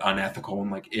eats meat unethical and,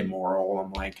 like, immoral.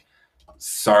 I'm like...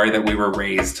 Sorry that we were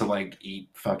raised to like eat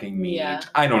fucking meat. Yeah.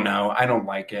 I don't know. I don't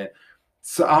like it.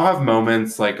 So I'll have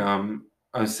moments like I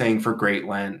was saying for Great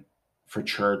Lent for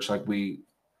church, like we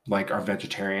like are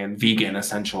vegan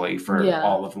essentially for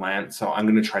all of Lent. So I'm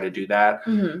gonna try to do that.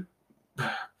 Mm-hmm.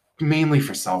 Mainly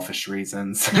for selfish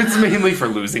reasons. It's mainly for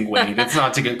losing weight. It's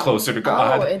not to get closer to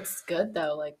God. Oh, it's good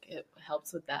though. Like it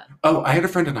helps with that. Oh, I had a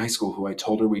friend in high school who I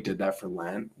told her we did that for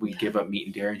Lent. We give up meat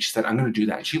and dairy. And she said, I'm gonna do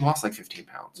that. And she lost like 15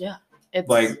 pounds. Yeah. It's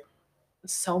like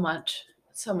so much.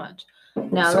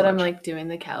 Now that I'm like doing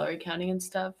the calorie counting and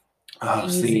stuff. Oh,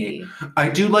 easy. See, I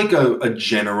do like a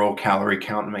general calorie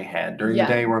count in my head during the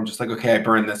day where I'm just like, okay, I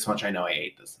burned this much. I know I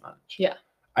ate this much. Yeah.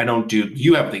 I don't do,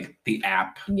 you have the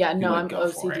app. Yeah, no, I'm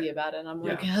OCD about it. I'm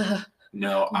like,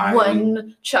 no,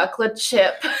 one chocolate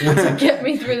chip to get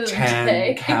me through the 10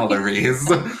 day.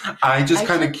 calories. I just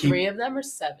kind of keep. 3 of them are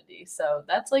 70, so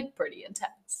that's like pretty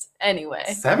intense. Anyway.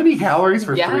 70 calories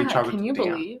for 3 chocolate. Can you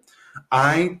believe?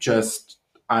 I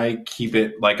keep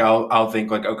it like I'll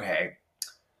think like, okay,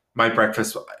 my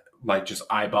breakfast, like just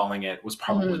eyeballing it, was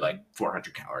probably like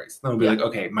 400 calories. Then I'll be like,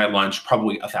 okay, my lunch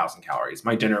probably 1,000 calories.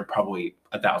 My dinner probably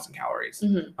 1,000 calories.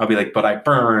 I'll be like, but I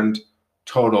burned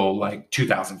total like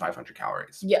 2,500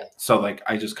 calories. Yeah. So like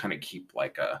I just kind of keep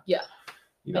like a. Yeah.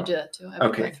 You know. I do that too.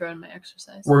 I throw in my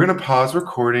exercise. We're gonna pause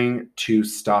recording to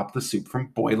stop the soup from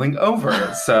boiling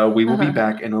over. So we will be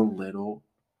back in a little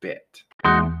bit.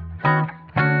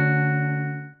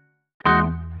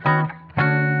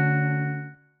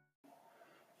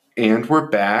 And we're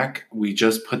back. We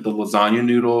just put the lasagna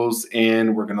noodles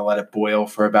in. We're going to let it boil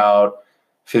for about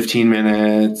 15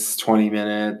 minutes, 20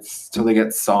 minutes till they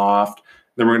get soft.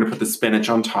 Then we're going to put the spinach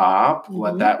on top,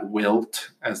 let that wilt,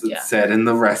 as it said in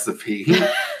the recipe.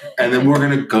 And then we're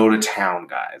going to go to town,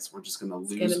 guys. We're just going to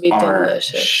lose our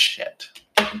delicious shit.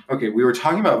 Okay, we were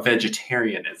talking about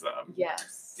vegetarianism.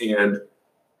 Yes. And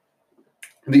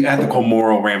the ethical,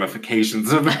 moral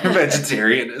ramifications of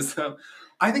vegetarianism.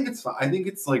 I think it's fine. I think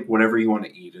it's like whatever you want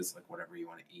to eat is like whatever you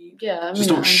want to eat. Yeah. I mean, just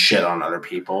don't shit on other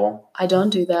people. I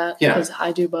don't do that because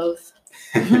I do both.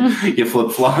 You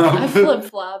flip-flop. I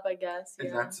flip-flop, I guess. Yeah.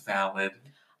 And that's valid.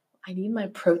 I need my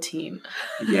protein.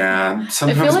 Yeah.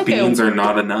 Sometimes like beans are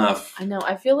not enough. I know.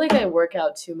 I feel like I work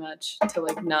out too much to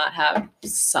like not have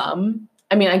some.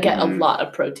 I mean, I get a lot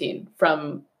of protein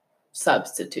from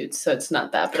substitutes, so it's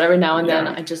not that, but every now and then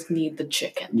I just need the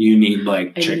chicken. You need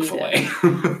like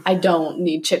Chick-fil-A. I don't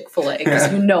need Chick-fil-A because I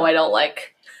don't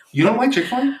like. You don't like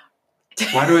Chick-fil-A?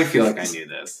 Why do I feel like I knew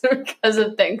this? Because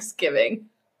of Thanksgiving.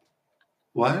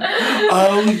 What?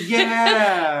 Oh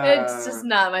yeah. It's just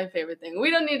not my favorite thing.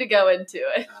 We don't need to go into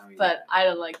it, but I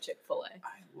don't like Chick-fil-A.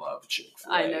 I love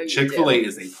Chick-fil-A. I know you Chick-fil-A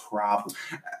is a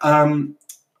problem.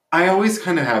 I always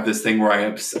kind of have this thing where I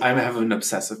have an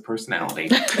obsessive personality,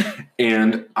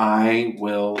 and I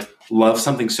will love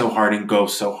something so hard and go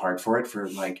so hard for it for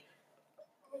like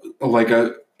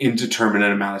a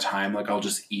indeterminate amount of time. Like I'll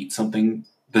just eat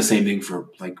the same thing for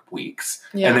like weeks,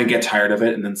 and then get tired of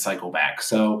it, and then cycle back.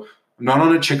 So I'm not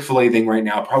on a Chick-fil-A thing right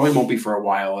now. Probably won't be for a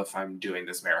while if I'm doing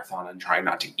this marathon and trying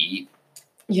not to eat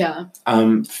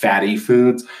fatty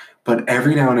foods. But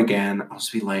every now and again, I'll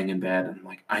just be laying in bed and I'm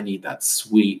like, I need that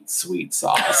sweet, sweet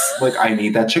sauce. Like, I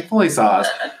need that Chick-fil-A sauce.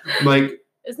 Like,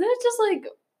 isn't it just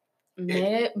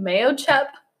like mayo chup?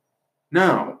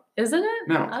 No. Isn't it?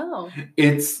 No. Oh.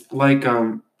 It's like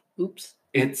Oops.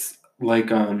 It's like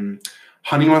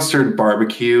honey mustard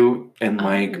barbecue and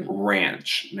like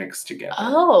ranch mixed together.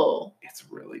 Oh. It's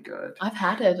really good. I've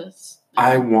had it.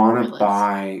 I want to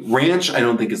buy ranch. I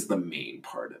don't think is the main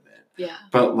part of it. Yeah.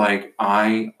 But like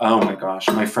oh my gosh,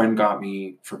 my friend got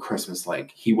me for Christmas,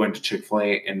 like he went to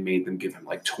Chick-fil-A and made them give him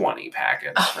like 20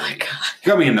 packets. Oh my God. He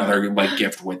got me another like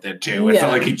gift with it too. It's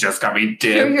not like he just got me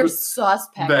dip. Here are your sauce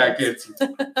packets.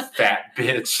 Fat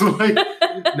bitch.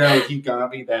 Like, no, he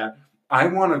got me that. I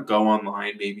want to go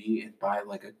online maybe and buy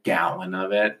like a gallon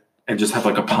of it and just have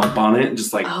like a pump on it and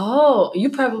just like. Oh, you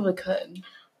probably could.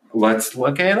 Let's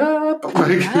look it up.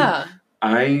 Like, yeah.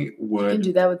 I would. You can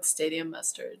do that with stadium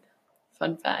mustard.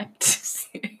 Fun fact.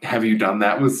 Have you done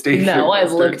that with stadium mustard? No,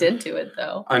 I've looked into it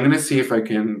though. I'm going to see if I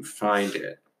can find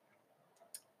it.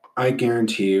 I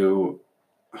guarantee you.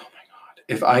 Oh my God.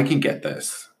 If I can get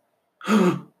this.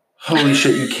 Holy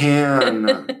shit, you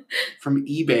can. From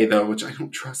eBay though, which I don't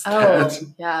trust that. Oh,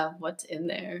 yeah. What's in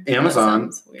there?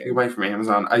 Amazon. You can buy from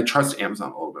Amazon. I trust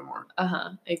Amazon a little bit more.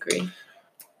 I agree.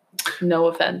 No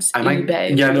offense,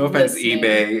 eBay. Yeah, no offense,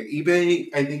 eBay. eBay,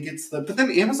 I think it's but then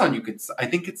Amazon, I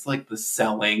think it's like the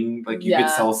selling, like you could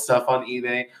sell stuff on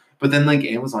eBay, but then like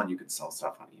Amazon, you could sell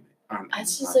stuff on eBay.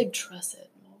 It's just like trust it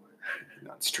more.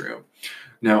 That's true.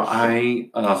 No,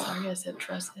 sorry, I said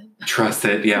trust it. Trust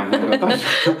it, yeah.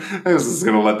 I was just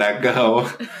gonna let that go.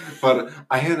 But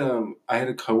I had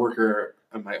a coworker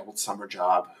at my old summer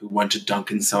job who went to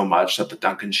Dunkin' so much that the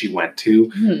Dunkin' she went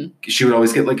to, she would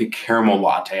always get like a caramel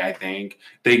latte, I think.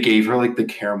 They gave her like the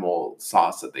caramel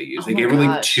sauce that they use. They gave her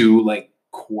like 2 like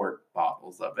quart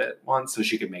bottles of it once so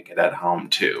she could make it at home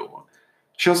too.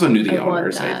 She also knew the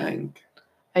owners, I think.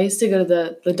 I used to go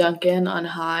to the Dunkin' on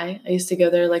High. I used to go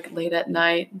there like late at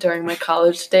night during my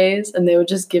college days, and they would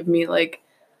just give me like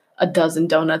a dozen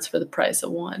donuts for the price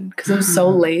of one because it was so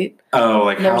late. Oh,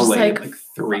 like how late? Like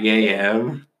 3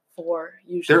 a.m.? 4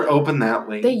 usually. They're open that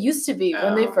late? They used to be.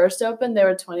 When they first opened, they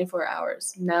were 24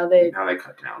 hours. Now they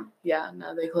cut down. Yeah,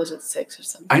 now they close at 6 or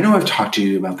something. I know I've talked to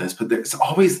you about this, but there's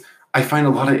always... I find a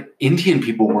lot of Indian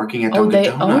people working at Dunkin'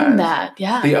 Donuts. Oh, they own that,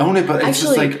 yeah. They own it, but it's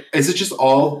just like, is it just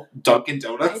all Dunkin'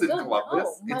 Donuts in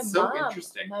Columbus? Know. It's so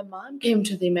interesting. My mom came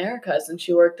to the Americas and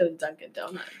she worked at a Dunkin'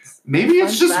 Donuts. Maybe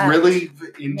it's just really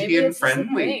Indian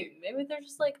friendly. Maybe they're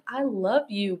just like, I love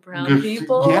you, brown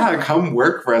people. Yeah, come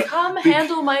work for us. Come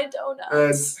handle my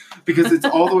donuts. Because it's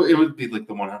it would be like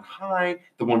the one on High,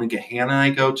 the one in Gahanna I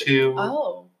go to.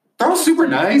 Oh. They're all super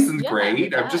nice and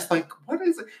great. I'm just like, what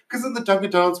is it? Because in the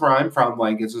Dunkin' Donuts where I'm from,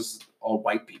 like, it's just all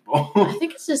white people. I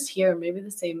think it's just here. Maybe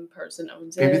the same person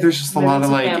owns it. Maybe there's just a lot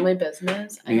of like family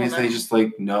business. Maybe they just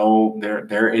like know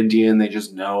they're Indian. They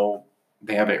just know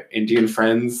they have Indian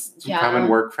friends who come and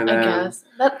work for them. I guess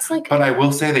that's like. But I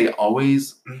will say they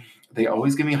always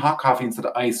give me hot coffee instead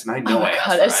of ice, and I know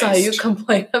I saw you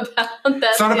complain about that.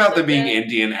 It's not about them being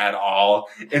Indian at all.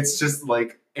 It's just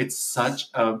like it's such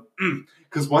a.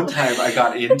 Because one time I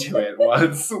got into it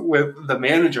once with the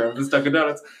manager of this Dunkin'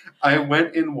 Donuts. I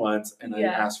went in once and I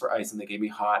asked for ice and they gave me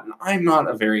hot. And I'm not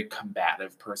a very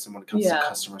combative person when it comes to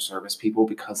customer service people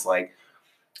because, like,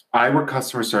 I work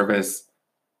customer service.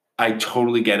 I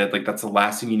totally get it. Like, that's the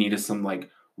last thing you need is some, like,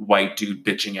 white dude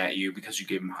bitching at you because you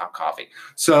gave him hot coffee.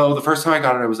 So the first time I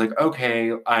got it, I was like,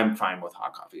 okay, I'm fine with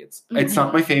hot coffee. It's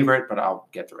not my favorite, but I'll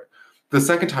get through it. The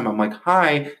second time, I'm like,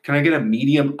 hi, can I get a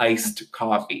medium iced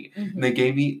coffee? Mm-hmm. And they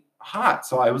gave me hot.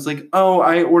 So I was like, oh,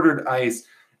 I ordered ice.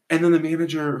 And then the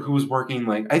manager who was working,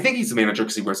 like, I think he's the manager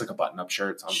because he wears like a button-up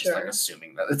shirt. So I'm just like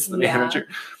assuming that it's the manager,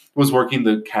 was working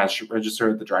the cash register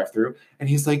at the drive-thru. And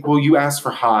he's like, well, you asked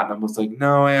for hot. And I was like,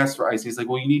 no, I asked for ice. And he's like,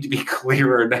 well, you need to be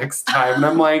clearer next time. And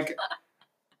I'm like,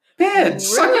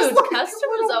 bitch. Rude.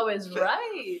 Customer's always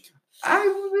right. I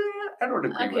don't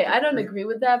agree with that. I don't agree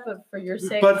with that, but for your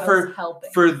sake, I was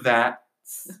helping. For that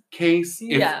case,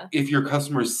 if your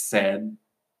customers said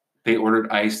they ordered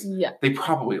ice, they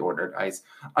probably ordered ice.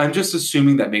 I'm just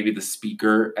assuming that maybe the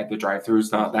speaker at the drive-thru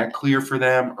is not that clear for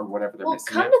them or whatever they're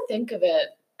missing. Well, come to think of it,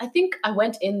 I think I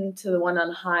went into the one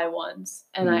on High once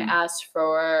and I asked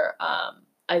for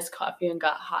iced coffee and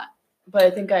got hot. But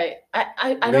I think I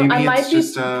don't. I might be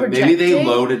projecting. Maybe they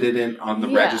loaded it in on the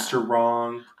register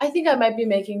wrong. I think I might be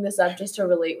making this up just to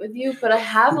relate with you, but I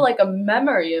have like a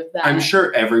memory of that. I'm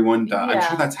sure everyone does. Yeah. I'm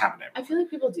sure that's happening. I feel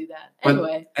like people do that.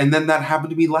 Anyway. And then that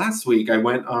happened to me last week. I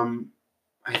went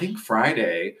I think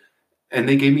Friday, and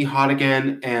they gave me hot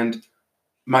again. And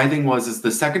my thing is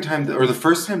the second time or the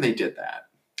first time they did that,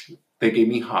 they gave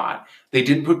me hot. They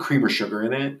didn't put cream or sugar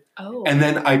in it. Oh. And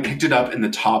then I picked it up and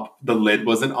the lid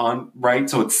wasn't on right,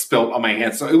 so it spilled on my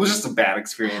hand. So it was just a bad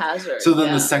experience. Hazard, so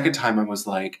then the second time I was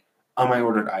like, I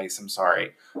ordered ice, I'm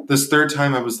sorry. This third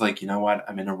time I was like, you know what?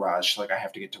 I'm in a rush. Like, I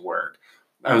have to get to work.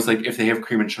 I was like, if they have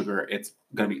cream and sugar, it's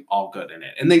going to be all good in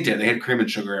it. And they did. They had cream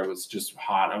and sugar. It was just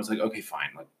hot. I was like, okay, fine.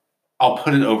 Like, I'll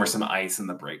put it over some ice in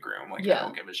the break room. Like, I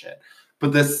don't give a shit.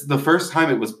 But the first time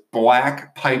it was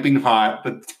black, piping hot.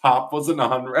 The top wasn't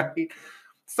on right.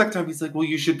 Second time he's like, well,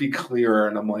 you should be clearer.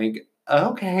 And I'm like,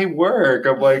 okay, work.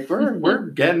 I'm like, we're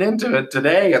getting into it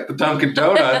today at the Dunkin'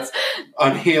 Donuts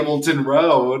on Hamilton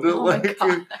Road. Oh like,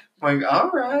 all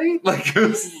right. Like, it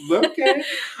was okay.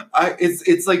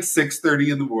 It's like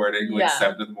 6:30 in the morning, like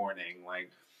 7 in the morning. Like,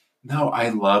 no, I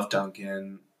love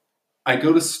Dunkin'. I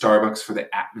go to Starbucks for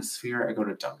the atmosphere. I go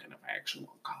to Dunkin' if I actually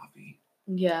want coffee.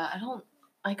 Yeah,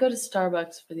 I go to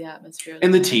Starbucks for the atmosphere.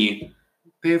 And the tea.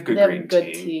 They have good green tea. They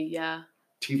have good tea, yeah.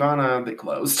 Teavana, they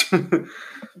closed.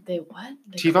 They what?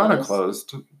 Teavana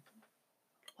closed.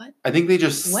 What? I think they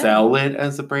just sell it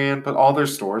as a brand, but all their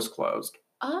stores closed.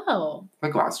 Oh.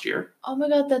 Like last year. Oh my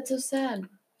god, that's so sad.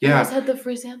 Yeah. You guys had the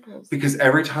free samples. Because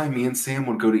every time me and Sam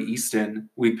would go to Easton,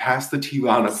 we'd pass the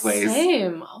Teavana place.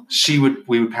 Same. Oh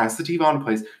we would pass the Teavana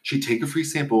place. She'd take a free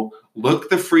sample,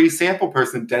 look the free sample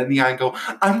person dead in the eye and go,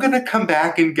 I'm going to come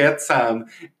back and get some,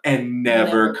 and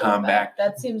never come back.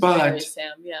 That seems very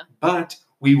Sam, yeah. But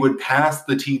we would pass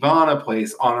the Teavana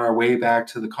place on our way back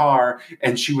to the car,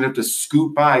 and she would have to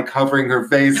scoot by covering her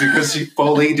face because she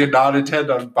fully did not intend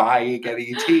on buying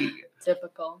any tea.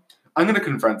 Typical. I'm going to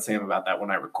confront Sam about that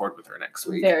when I record with her next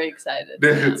week. Very excited.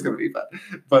 It's going to be fun.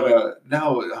 But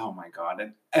no, oh my God.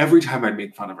 And every time I'd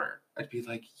make fun of her, I'd be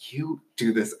like, you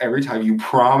do this every time. You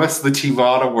promise the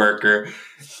Teavana worker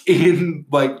in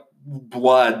like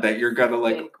blood that you're going to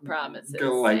like. Fake promises,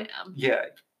 like, Sam. Yeah,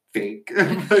 fake.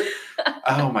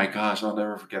 Oh my gosh, I'll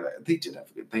never forget that.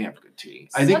 They have good tea.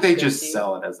 I think they just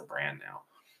sell it as a brand now.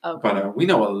 Okay. But we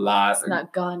know a lot. It's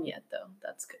not gone yet, though.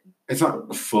 That's good. It's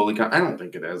not fully gone. I don't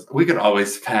think it is. We could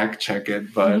always fact check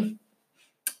it, but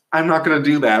I'm not going to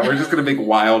do that. We're just going to make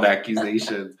wild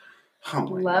accusations. Oh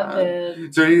my Love God. it.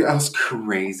 Is there anything else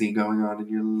crazy going on in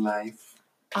your life?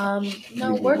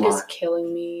 No, work is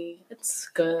killing me. It's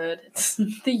good. It's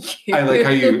the year. I like how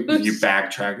you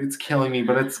backtrack. It's killing me,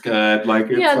 but it's good. Like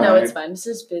it's it's fine. It's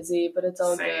just busy, but it's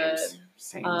all good.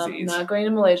 Same. Not going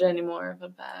to Malaysia anymore.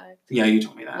 Fun fact. Yeah, you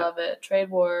told me that. Love it. Trade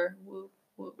war. Whoop,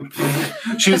 whoop.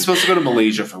 She was supposed to go to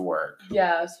Malaysia for work.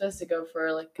 Yeah, I was supposed to go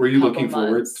for like. Were you looking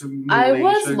forward to Malaysia? I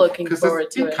was looking forward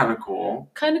to it. Kind of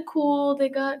cool. Kind of cool. They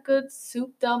got good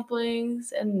soup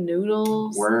dumplings and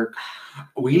noodles.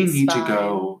 We need to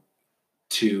go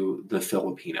to the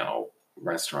Filipino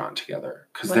restaurant together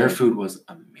because their food was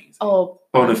amazing. Oh,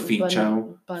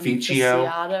 Bonificio.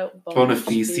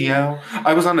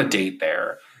 I was on a date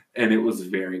there. And it was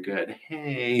very good.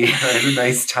 Hey, I had a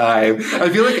nice time. I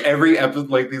feel like every episode,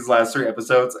 like these last 3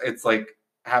 episodes, it's like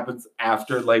happens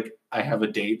after like I have a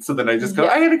date. So then I just go,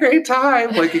 I had a great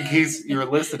time, like in case you're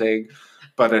listening.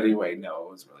 But anyway, no, it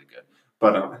was really good.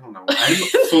 But I don't know.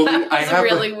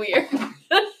 Really weird.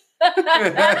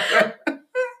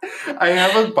 I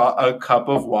have a cup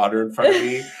of water in front of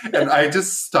me, and I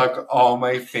just stuck all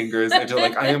my fingers into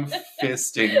like I am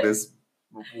fisting this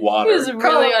water. It was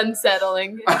really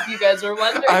unsettling, if you guys were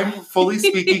wondering. I'm fully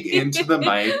speaking into the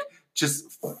mic,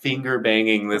 just finger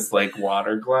banging this like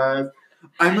water glass.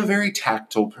 I'm a very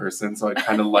tactile person, so I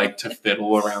kind of like to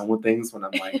fiddle around with things when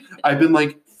I'm like, I've been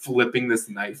like flipping this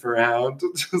knife around,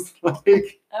 just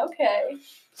like. Okay.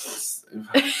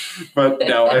 But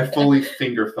no, I fully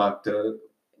finger fucked it.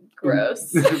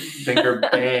 Gross. Finger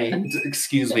banged.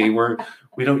 Excuse me,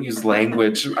 we don't use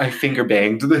language. I finger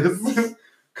banged this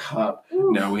cup.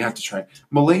 Ooh. No, we have to try.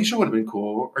 Malaysia would have been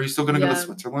cool. Are you still going to go to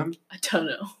Switzerland? I don't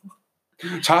know.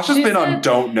 Tasha's been on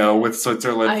don't know with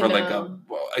Switzerland for like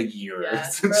a year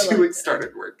since she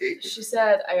started working. She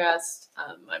said, I asked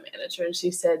my manager and she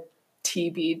said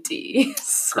TBD.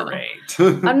 So great.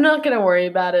 I'm not going to worry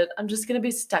about it. I'm just going to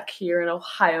be stuck here in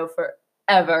Ohio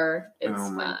forever. It's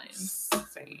fine.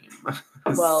 Same.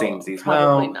 Well, Samesies.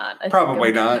 Probably not.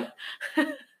 Probably not.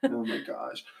 Oh my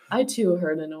gosh. I too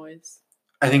heard a noise.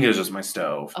 I think it was just my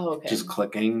stove. Oh, okay. Just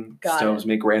clicking. Got Stoves it.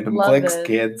 make random clicks,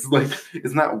 kids. Like,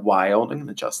 isn't that wild? I'm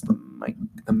gonna adjust the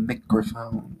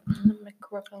microphone.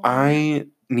 I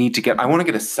want to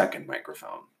get a second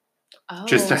microphone. Oh,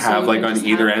 just to have like on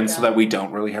either end so that we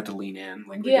don't really have to lean in.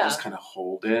 Like we can just kind of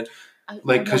hold it. I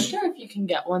wonder if you can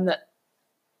get one that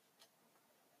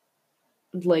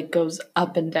like goes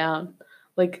up and down.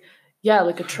 Like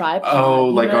like a tripod. Oh,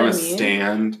 like on a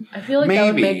stand. I feel like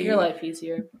that would make your life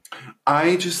easier.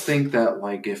 I just think that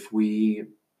like if we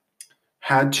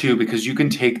had to, because you can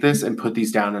take this and put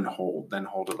these down and hold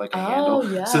it like a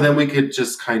handle. Yeah. So then we could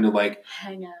just kind of like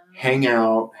hang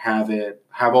out, have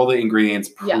all the ingredients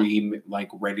like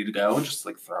ready to go and just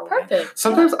like throw it in.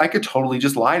 Sometimes I could totally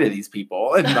just lie to these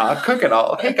people and not cook at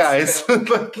all. Hey guys.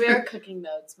 Like, we are cooking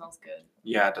though. It smells good.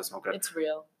 Yeah, it does smell good. It's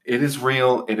real. It is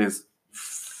real. It is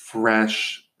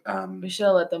fresh. We should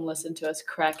have let them listen to us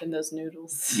cracking those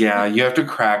noodles. Yeah, you have to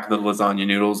crack the lasagna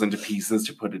noodles into pieces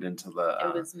to put it into the.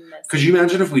 It was messy. Could you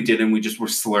imagine if we didn't? We just were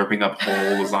slurping up whole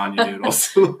lasagna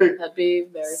noodles. That'd be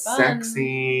very fun.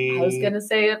 Sexy. I was gonna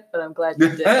say it, but I'm glad you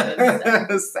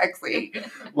did. Sexy.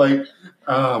 Like,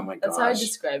 oh my gosh. That's how I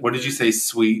describe it. What did you say?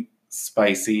 Sweet,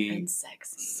 spicy, and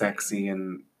sexy. Sexy,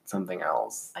 and something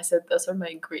else. I said those are my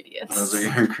ingredients. Those are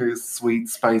your sweet,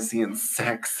 spicy, and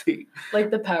sexy.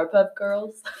 Like the Powerpuff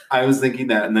Girls. I was thinking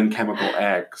that, and then Chemical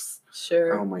X.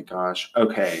 Sure. Oh my gosh.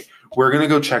 Okay. We're going to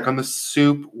go check on the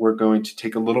soup. We're going to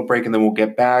take a little break, and then we'll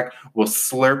get back. We'll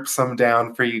slurp some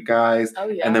down for you guys. Oh,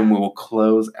 yeah. And then we will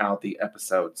close out the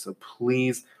episode. So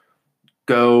please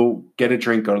go get a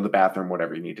drink, go to the bathroom,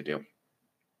 whatever you need to do.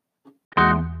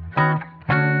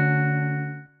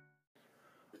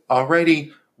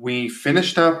 Alrighty. We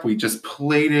finished up. We just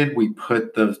plated. We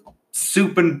put the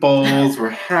soup in bowls.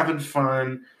 We're having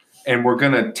fun. And we're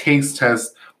going to taste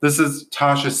test. This is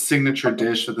Tasha's signature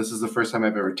dish. So this is the first time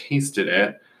I've ever tasted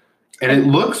it. And it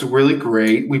looks really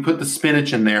great. We put the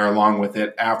spinach in there along with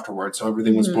it afterwards. So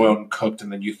everything was boiled and cooked.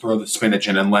 And then you throw the spinach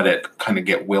in and let it kind of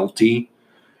get wilty.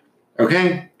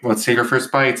 Okay, let's take our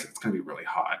first bites. It's going to be really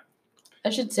hot.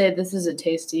 I should say this is a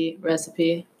tasty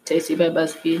recipe. Tasty by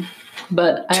BuzzFeed.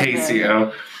 But Tasty,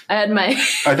 I had my...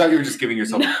 I thought you were just giving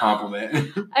yourself a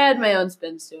compliment. I had my own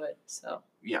spins to it, so...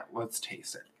 Yeah, let's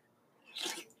taste it.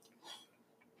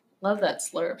 Love that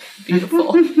slurp.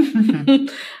 Beautiful.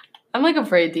 I'm like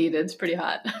afraid to eat it. It's pretty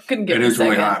hot. I couldn't get it. It is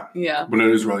really hot. Yeah. But it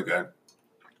is really good.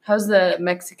 How's the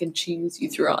Mexican cheese you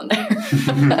threw on there?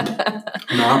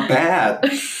 Not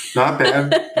bad. Not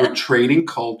bad. We're trading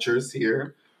cultures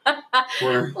here.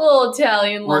 We're a little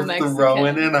Italian, little Mexican. We're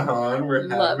throwing it on. We're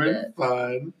having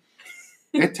fun.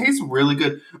 It tastes really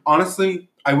good. Honestly,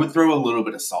 I would throw a little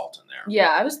bit of salt in there. Yeah,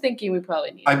 I was thinking we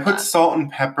probably need I put salt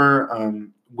and pepper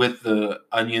with the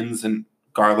onions and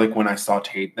garlic when I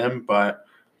sauteed them, but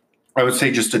I would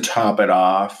say just to top it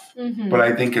off. Mm-hmm. But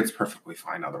I think it's perfectly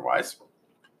fine otherwise.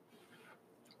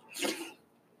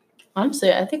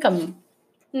 Honestly, I think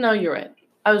No, you're right.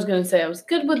 I was going to say I was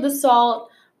good with the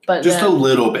salt, but just a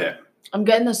little bit. I'm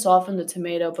getting the salt from the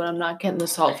tomato, but I'm not getting the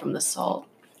salt from the salt.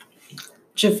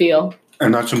 What you feel?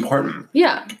 And that's important.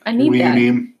 Yeah, I need that.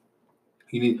 You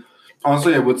need.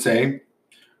 Honestly, I would say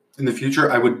in the future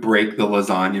I would break the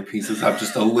lasagna pieces up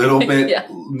just a little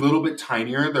bit, little bit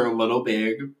tinier. They're a little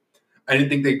big. I didn't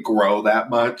think they'd grow that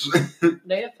much.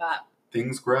 They get fat.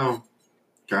 Things grow,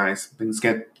 guys. Things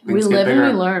get we live bigger.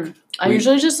 And we learn. I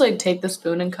usually just take the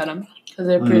spoon and cut them because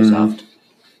they're pretty soft.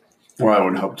 Well, I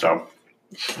would hope so.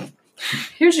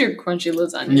 Here's your crunchy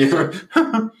lasagna.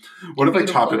 Yeah. What if I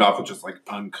topped it off with just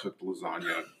uncooked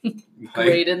lasagna?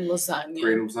 Grated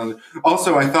lasagna.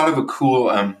 Also, I thought of a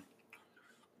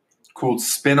cool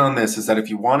spin on this is that if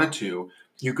you wanted to,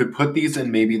 you could put these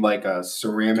in maybe a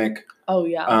ceramic. Oh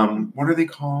yeah. What are they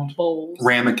called? Bowls.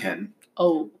 Ramekin.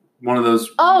 Oh. One of those.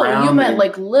 Oh, you meant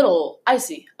little. I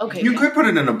see. Okay. You could put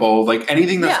it in a bowl,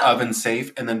 anything that's oven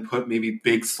safe, and then put maybe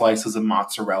big slices of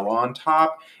mozzarella on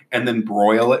top, and then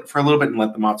broil it for a little bit and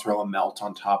let the mozzarella melt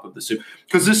on top of the soup.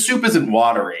 Because this soup isn't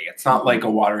watery. It's not like a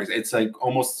watery. It's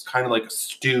almost kind of like a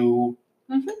stew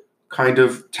kind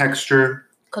of texture.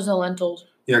 Because the lentils.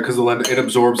 Yeah, because it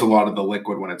absorbs a lot of the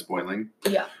liquid when it's boiling.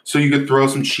 Yeah. So you could throw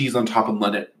some cheese on top and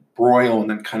let it broil and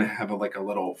then kind of have a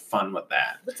little fun with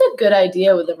that. That's a good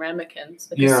idea with the ramekins.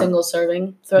 A single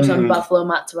serving. Throw some buffalo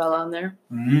mozzarella on there.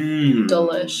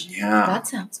 Delish. Yeah. That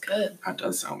sounds good. That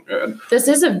does sound good. This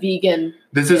is a vegan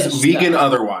This is vegan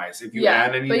otherwise. If you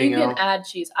add anything but you can add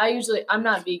cheese. I'm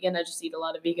not vegan. I just eat a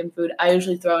lot of vegan food. I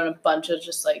usually throw in a bunch of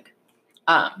just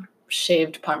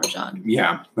shaved Parmesan.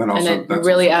 Yeah. That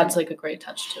really adds a great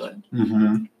touch to it.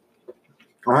 Mm-hmm.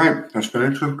 All right. Our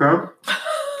spinach is good.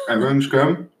 Everything's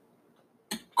good.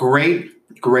 Great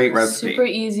recipe. Super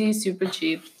easy, super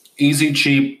cheap. Easy,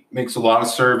 cheap, makes a lot of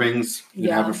servings. You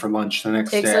can have it for lunch the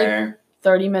next day.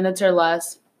 30 minutes or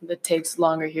less. It takes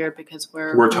longer here because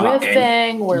we're talking.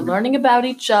 Riffing, we're learning about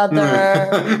each other.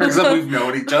 Except we've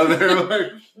known each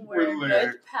other. We're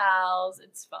good pals.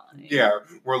 It's fine. Yeah,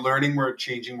 we're learning, we're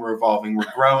changing, we're evolving,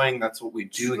 we're growing. That's what we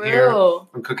do here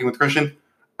on Cooking with Christian.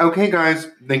 Okay, guys,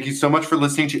 thank you so much for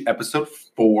listening to episode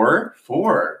 4.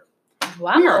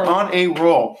 Wow. We are on a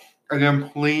roll. Again,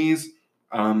 please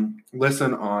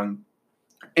listen on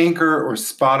Anchor or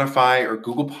Spotify or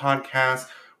Google Podcasts.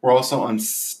 We're also on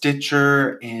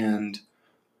Stitcher and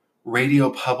Radio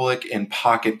Public and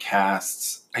Pocket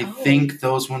Casts. I think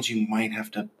those ones you might have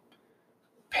to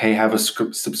have a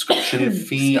subscription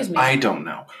fee. I don't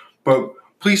know. But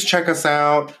please check us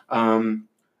out.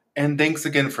 And thanks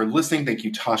again for listening. Thank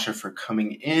you, Tasha, for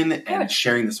coming in and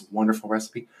sharing this wonderful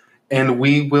recipe. And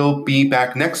we will be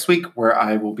back next week where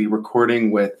I will be recording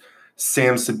with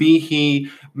Sam Sabihi,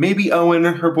 maybe Owen,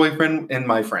 her boyfriend, and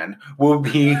my friend will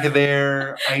be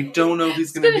there. I don't know if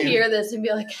he's going to hear this and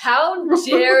be like, how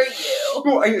dare you?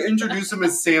 Well, I introduced him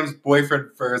as Sam's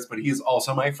boyfriend first, but he's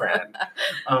also my friend.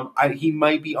 He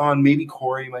might be on. Maybe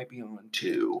Corey might be on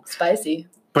too. Spicy.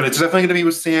 But it's definitely going to be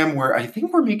with Sam where I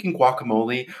think we're making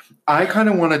guacamole. I kind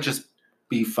of want to just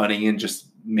be funny and just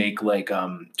make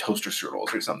toaster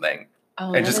strudels or something.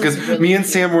 Oh, and just because really me and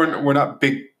Sam we're not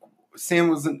big. Sam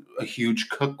wasn't a huge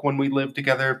cook when we lived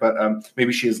together, but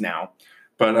maybe she is now.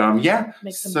 But yeah.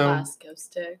 Make some Bosco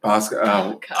sticks.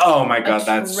 Oh my God,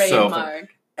 that's so fun.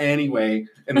 Anyway,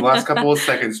 in the last couple of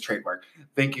seconds, trademark.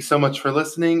 Thank you so much for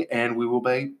listening, and we will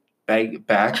be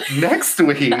back next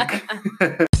week.